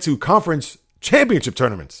we even get to conference championship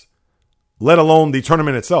tournaments, let alone the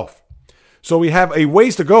tournament itself. So we have a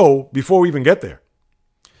ways to go before we even get there.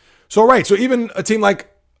 So, right. So even a team like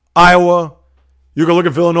Iowa, you can look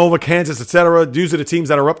at Villanova, Kansas, etc. These are the teams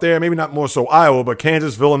that are up there. Maybe not more so Iowa, but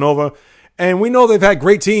Kansas, Villanova. And we know they've had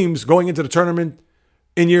great teams going into the tournament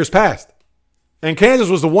in years past. And Kansas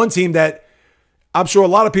was the one team that I'm sure a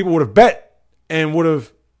lot of people would have bet and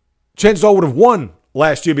chances are would have won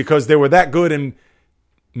last year because they were that good and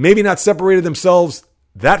maybe not separated themselves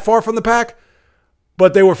that far from the pack,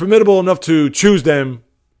 but they were formidable enough to choose them,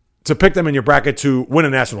 to pick them in your bracket to win a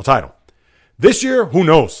national title. This year, who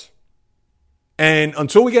knows? And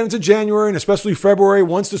until we get into January and especially February,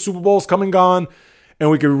 once the Super Bowl's come and gone, and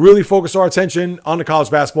we can really focus our attention on the college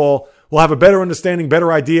basketball, we'll have a better understanding,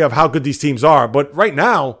 better idea of how good these teams are. But right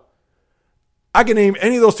now, I can name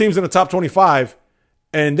any of those teams in the top 25,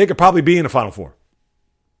 and they could probably be in the Final Four.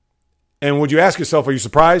 And would you ask yourself, are you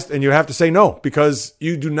surprised? And you have to say no, because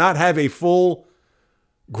you do not have a full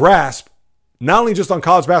grasp, not only just on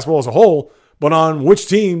college basketball as a whole, but on which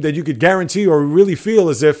team that you could guarantee or really feel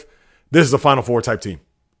as if this is a Final Four type team.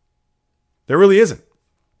 There really isn't.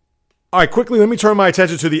 All right, quickly, let me turn my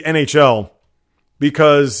attention to the NHL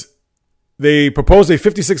because they proposed a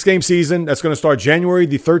 56-game season that's going to start January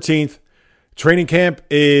the 13th. Training camp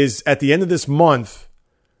is at the end of this month,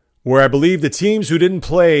 where I believe the teams who didn't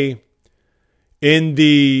play in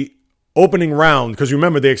the opening round, because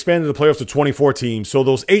remember, they expanded the playoffs to 24 teams. So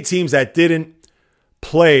those 8 teams that didn't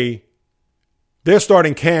play, they're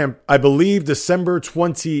starting camp, I believe, December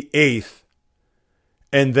 28th.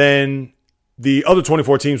 And then the other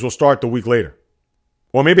 24 teams will start the week later.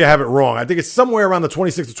 Or maybe I have it wrong. I think it's somewhere around the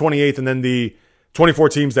 26th to 28th, and then the 24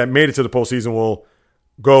 teams that made it to the postseason will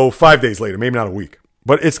go 5 days later, maybe not a week.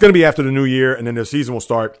 But it's going to be after the new year, and then the season will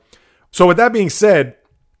start. So with that being said,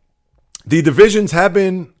 the divisions have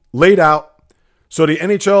been laid out. So the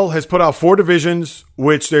NHL has put out 4 divisions,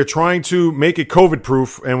 which they're trying to make it COVID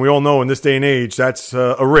proof. And we all know in this day and age, that's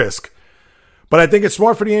a risk. But I think it's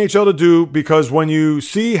smart for the NHL to do, because when you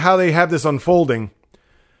see how they have this unfolding,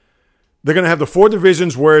 they're going to have the 4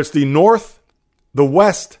 divisions where it's the North, the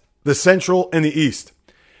West, the Central, and the East.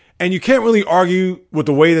 And you can't really argue with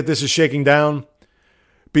the way that this is shaking down,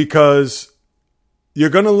 because you're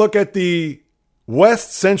going to look at the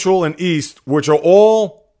West, Central, and East, which are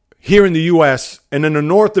all here in the U.S., and then the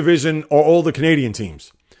North Division are all the Canadian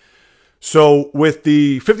teams. So with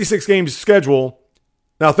the 56 games schedule,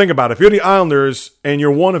 now think about it. If you're the Islanders and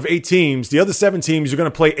you're one of 8 teams, the other 7 teams you're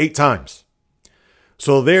going to play 8 times.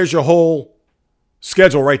 So there's your whole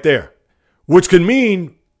schedule right there, which could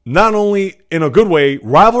mean not only in a good way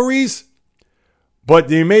rivalries, but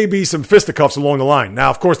there may be some fisticuffs along the line.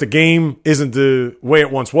 Now, of course, the game isn't the way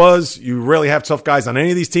it once was. You rarely have tough guys on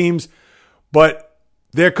any of these teams, but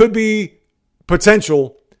there could be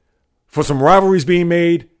potential for some rivalries being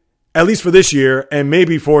made, at least for this year, and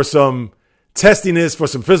maybe for some testiness, for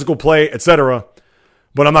some physical play, etc.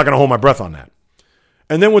 But I'm not going to hold my breath on that.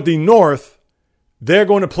 And then with the North, they're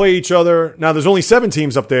going to play each other. Now, there's only 7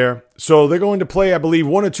 teams up there, so they're going to play, I believe,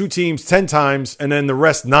 1 or 2 teams 10 times, and then the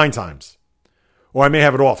rest 9 times. Or I may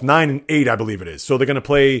have it off. 9 and 8, I believe it is. So they're going to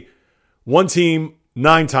play 1 team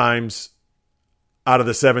 9 times out of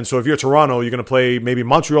the 7. So if you're Toronto, you're going to play maybe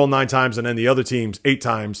Montreal 9 times and then the other teams 8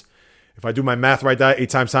 times. If I do my math right, that 8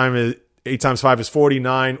 times 5 is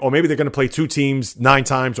 49. Or maybe they're going to play 2 teams 9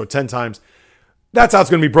 times or 10 times. That's how it's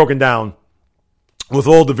going to be broken down with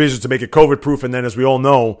all divisions to make it COVID proof. And then, as we all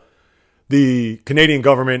know, the Canadian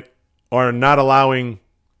government are not allowing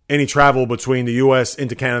any travel between the U.S.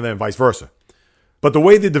 into Canada and vice versa. But the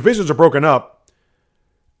way the divisions are broken up,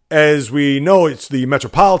 as we know, it's the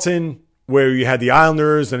Metropolitan, where you had the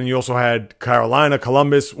Islanders, and then you also had Carolina,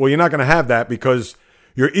 Columbus. Well, you're not going to have that, because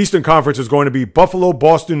your Eastern Conference is going to be Buffalo,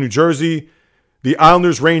 Boston, New Jersey, the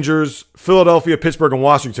Islanders, Rangers, Philadelphia, Pittsburgh, and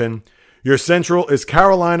Washington. Your Central is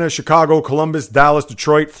Carolina, Chicago, Columbus, Dallas,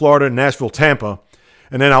 Detroit, Florida, Nashville, Tampa.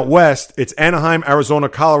 And then out West, it's Anaheim, Arizona,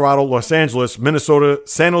 Colorado, Los Angeles, Minnesota,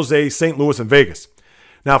 San Jose, St. Louis, and Vegas.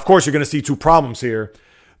 Now, of course, you're going to see 2 problems here.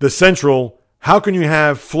 The Central, how can you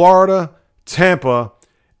have Florida, Tampa,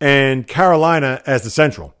 and Carolina as the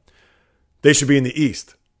Central? They should be in the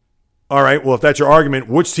East. All right, well, if that's your argument,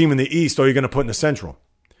 which team in the East are you going to put in the Central?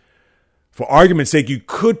 For argument's sake, you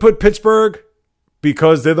could put Pittsburgh,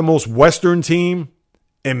 because they're the most Western team,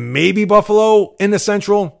 and maybe Buffalo in the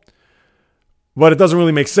Central. But it doesn't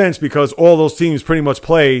really make sense, because all those teams pretty much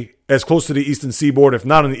play as close to the Eastern Seaboard, if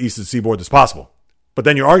not on the Eastern Seaboard, as possible. But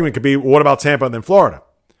then your argument could be, well, what about Tampa and then Florida?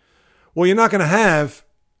 Well, you're not going to have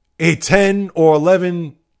a 10 or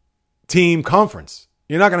 11 team conference.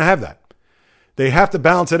 You're not going to have that. They have to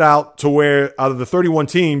balance it out to where out of the 31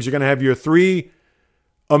 teams, you're going to have your 3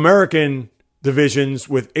 American divisions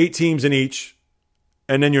with 8 teams in each,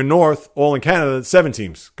 and then your North, all in Canada, 7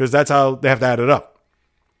 teams, because that's how they have to add it up.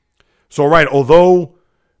 So, right, although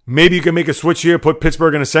maybe you can make a switch here, put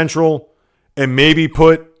Pittsburgh in the Central, and maybe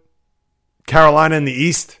put Carolina in the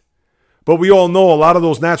East, but we all know a lot of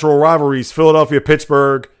those natural rivalries, Philadelphia,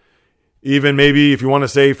 Pittsburgh, even maybe, if you want to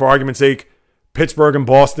say, for argument's sake, Pittsburgh and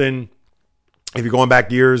Boston, if you're going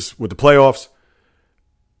back years with the playoffs,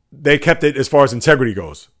 they kept it as far as integrity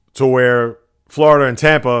goes, to where Florida and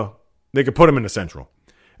Tampa, they could put them in the Central.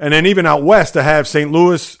 And then even out West, to have St.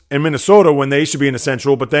 Louis and Minnesota when they should be in the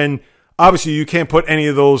Central, but then obviously you can't put any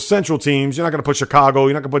of those Central teams. You're not going to put Chicago.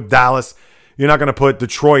 You're not going to put Dallas. You're not going to put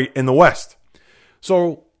Detroit in the West.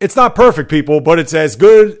 So it's not perfect, people, but it's as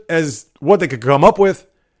good as what they could come up with.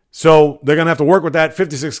 So they're going to have to work with that.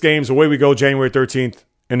 56 games, away we go, January 13th,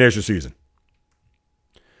 and there's your season.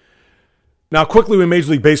 Now, quickly with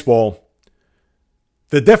Major League Baseball,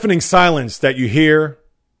 the deafening silence that you hear,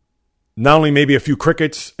 not only maybe a few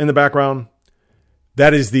crickets in the background,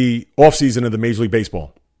 that is the offseason of the Major League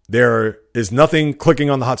Baseball. There is nothing clicking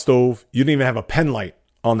on the hot stove. You don't even have a pen light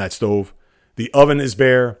on that stove. The oven is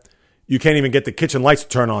bare. You can't even get the kitchen lights to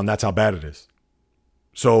turn on. That's how bad it is.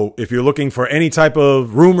 So if you're looking for any type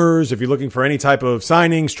of rumors, if you're looking for any type of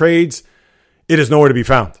signings, trades, it is nowhere to be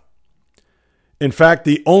found. In fact,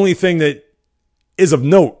 the only thing that is of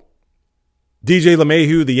note, DJ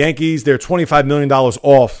LeMahieu, the Yankees, they're $25 million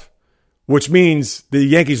off, which means the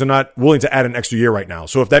Yankees are not willing to add an extra year right now.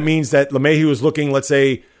 So if that means that LeMahieu is looking, let's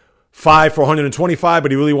say, 5 for 125,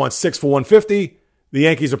 but he really wants 6 for 150, the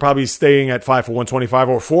Yankees are probably staying at 5 for 125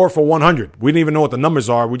 or 4 for 100. We don't even know what the numbers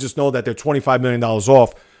are. We just know that they're $25 million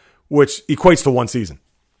off, which equates to one season.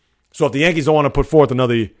 So if the Yankees don't want to put forth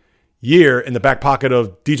another year in the back pocket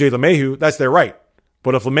of DJ LeMahieu, that's their right.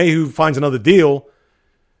 But if LeMahieu finds another deal,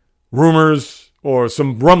 rumors or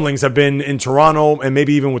some rumblings have been in Toronto and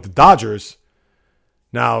maybe even with the Dodgers.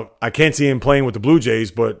 Now, I can't see him playing with the Blue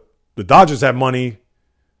Jays, but the Dodgers have money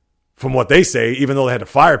from what they say, even though they had to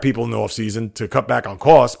fire people in the offseason to cut back on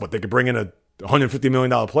costs, but they could bring in a $150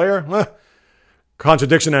 million player.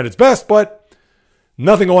 Contradiction at its best, but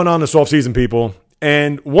nothing going on this offseason, people.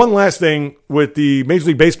 And one last thing with the Major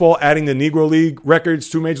League Baseball adding the Negro League records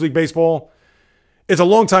to Major League Baseball. It's a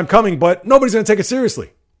long time coming, but nobody's going to take it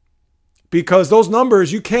seriously. Because those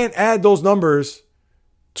numbers, you can't add those numbers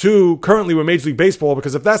to currently with Major League Baseball,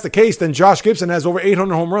 because if that's the case, then Josh Gibson has over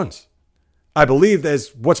 800 home runs. I believe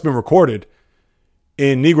that's what's been recorded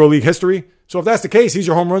in Negro League history. So if that's the case, he's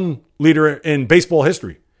your home run leader in baseball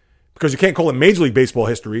history. Because you can't call it Major League Baseball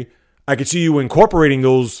history. I could see you incorporating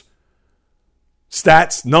those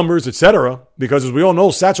stats, numbers, etc. Because as we all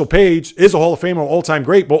know, Satchel Paige is a Hall of Famer, all-time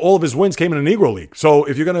great, but all of his wins came in the Negro League. So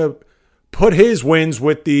if you're going to put his wins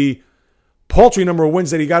with the paltry number of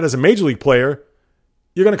wins that he got as a Major League player,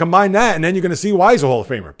 you're going to combine that, and then you're going to see why he's a Hall of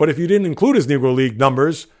Famer. But if you didn't include his Negro League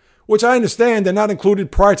numbers, which I understand they're not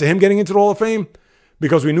included prior to him getting into the Hall of Fame,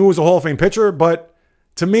 because we knew he was a Hall of Fame pitcher, but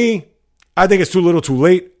to me, I think it's too little too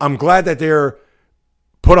late. I'm glad that they're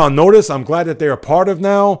put on notice. I'm glad that they're a part of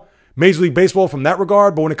now Major League Baseball from that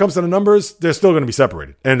regard. But when it comes to the numbers, they're still going to be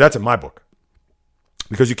separated. And that's in my book.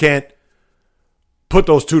 Because you can't put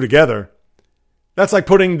those two together. That's like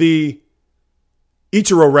putting the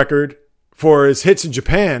Ichiro record for his hits in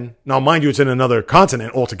Japan. Now, mind you, it's in another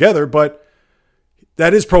continent altogether, but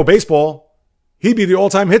that is pro baseball. He'd be the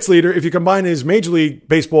all-time hits leader if you combine his Major League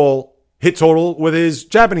Baseball hit total with his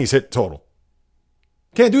Japanese hit total.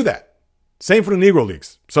 Can't do that. Same for the Negro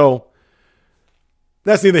Leagues. So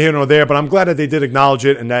that's neither here nor there, but I'm glad that they did acknowledge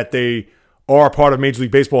it and that they are part of Major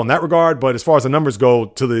League Baseball in that regard. But as far as the numbers go,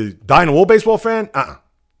 to the dyed-in-the-wool baseball fan,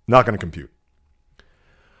 not going to compute.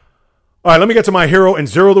 All right, let me get to my hero and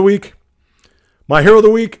zero of the week. My hero of the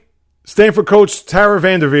week, Stanford coach Tara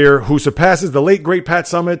Vanderveer, who surpasses the late, great Pat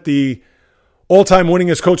Summitt, the all-time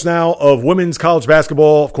winningest coach now of women's college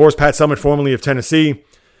basketball. Of course, Pat Summitt, formerly of Tennessee,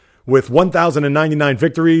 with 1,099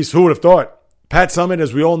 victories. Who would have thought? Pat Summitt,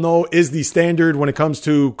 as we all know, is the standard when it comes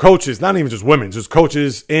to coaches, not even just women, just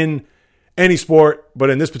coaches in any sport, but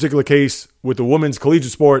in this particular case, with the women's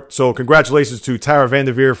collegiate sport. So congratulations to Tara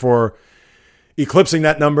Vanderveer for eclipsing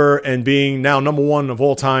that number and being now number one of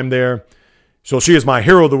all time there. So she is my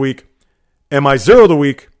hero of the week. And my zero of the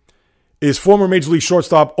week is former Major League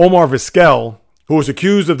shortstop Omar Vizquel, who was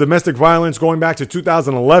accused of domestic violence going back to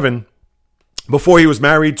 2011 before he was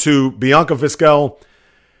married to Bianca Vizquel.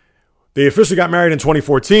 They officially got married in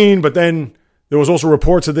 2014, but then there was also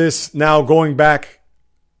reports of this now going back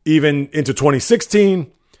even into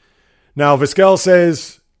 2016. Now, Vizquel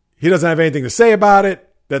says he doesn't have anything to say about it,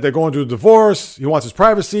 that they're going through a divorce. He wants his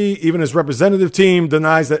privacy. Even his representative team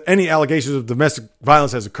denies that any allegations of domestic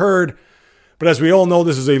violence has occurred. But as we all know,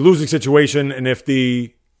 this is a losing situation. And if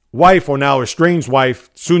the wife, or now estranged wife,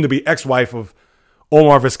 soon to be ex-wife of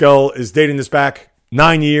Omar Vizquel, is dating this back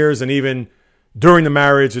 9 years, and even during the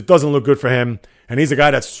marriage, it doesn't look good for him. And he's a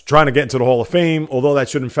guy that's trying to get into the Hall of Fame, although that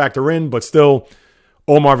shouldn't factor in. But still,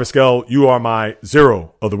 Omar Vizquel, you are my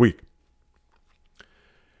zero of the week.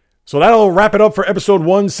 So that'll wrap it up for episode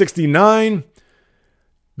 169.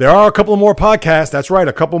 There are a couple of more podcasts. That's right,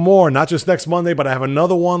 a couple more. Not just next Monday, but I have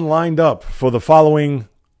another one lined up for the following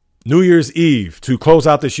New Year's Eve to close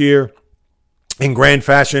out this year in grand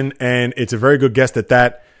fashion. And it's a very good guest at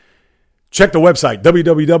that. Check the website,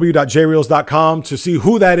 www.jreels.com, to see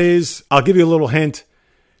who that is. I'll give you a little hint.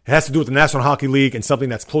 It has to do with the National Hockey League and something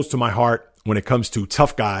that's close to my heart when it comes to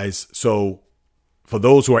tough guys. So for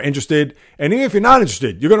those who are interested, and even if you're not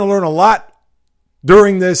interested, you're going to learn a lot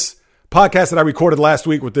during this podcast that I recorded last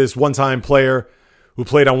week with this one-time player who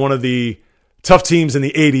played on one of the tough teams in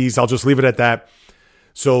the 80s. I'll just leave it at that.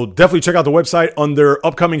 So definitely check out the website under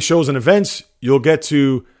upcoming shows and events. You'll get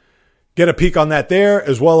to get a peek on that there,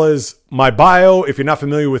 as well as my bio. If you're not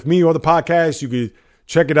familiar with me or the podcast, you could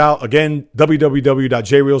check it out. Again,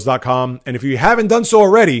 www.jreels.com. And if you haven't done so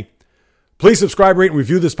already, please subscribe, rate, and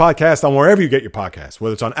review this podcast on wherever you get your podcasts,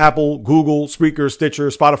 whether it's on Apple, Google, Spreaker, Stitcher,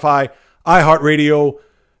 Spotify, iHeartRadio,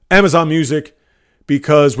 Amazon Music,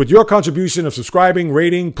 because with your contribution of subscribing,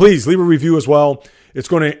 rating, please leave a review as well. It's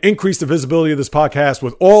going to increase the visibility of this podcast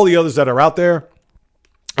with all the others that are out there,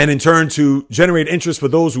 and in turn to generate interest for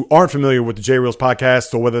those who aren't familiar with the J Reels podcast.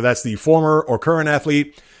 So whether that's the former or current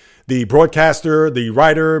athlete, the broadcaster, the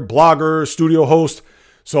writer, blogger, studio host,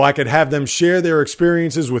 so I could have them share their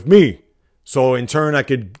experiences with me. So in turn, I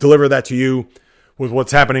could deliver that to you with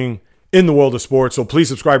what's happening in the world of sports. So please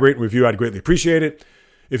subscribe, rate, and review. I'd greatly appreciate it.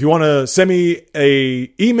 If you want to send me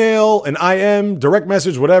a email, an IM, direct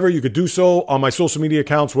message, whatever, you could do so on my social media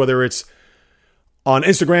accounts, whether it's on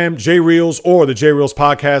Instagram, JReels, or the JReels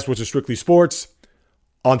podcast, which is strictly sports.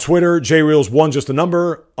 On Twitter, JReels1, just a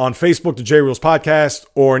number. On Facebook, the JReels podcast,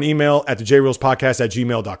 or an email at the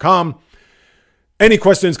JReelsPodcast@gmail.com. Any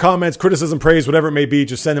questions, comments, criticism, praise, whatever it may be,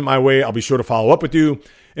 just send it my way. I'll be sure to follow up with you.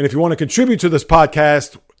 And if you want to contribute to this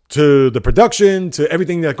podcast, to the production, to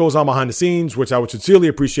everything that goes on behind the scenes, which I would sincerely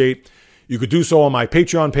appreciate, you could do so on my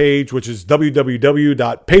Patreon page, which is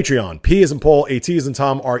www.patreon, P as in Paul, AT as in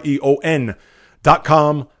Tom, REON.com/the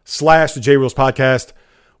JReels podcast.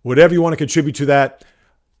 Whatever you want to contribute to that,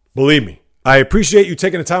 believe me, I appreciate you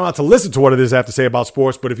taking the time out to listen to what it is I have to say about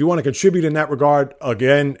sports. But if you want to contribute in that regard,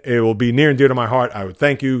 again, it will be near and dear to my heart. I would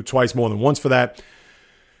thank you twice more than once for that.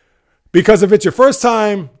 Because if it's your first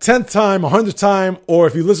time, 10th time, 100th time, or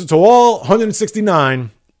if you listen to all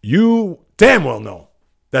 169, you damn well know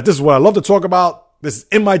that this is what I love to talk about. This is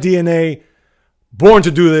in my DNA. Born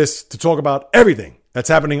to do this, to talk about everything that's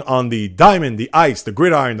happening on the diamond, the ice, the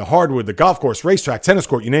gridiron, the hardwood, the golf course, racetrack, tennis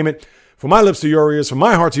court, you name it. From my lips to your ears, from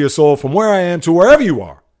my heart to your soul, from where I am to wherever you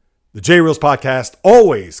are, the JReels podcast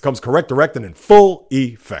always comes correct, direct, and in full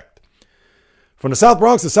effect. From the South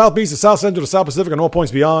Bronx, the South Beach, the South Central, the South Pacific, and all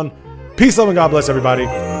points beyond, peace, love, and God bless everybody.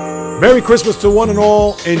 Merry Christmas to one and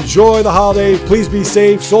all. Enjoy the holiday. Please be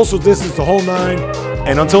safe. Social distance the whole nine.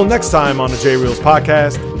 And until next time on the JReels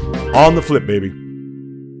podcast, on the flip, baby.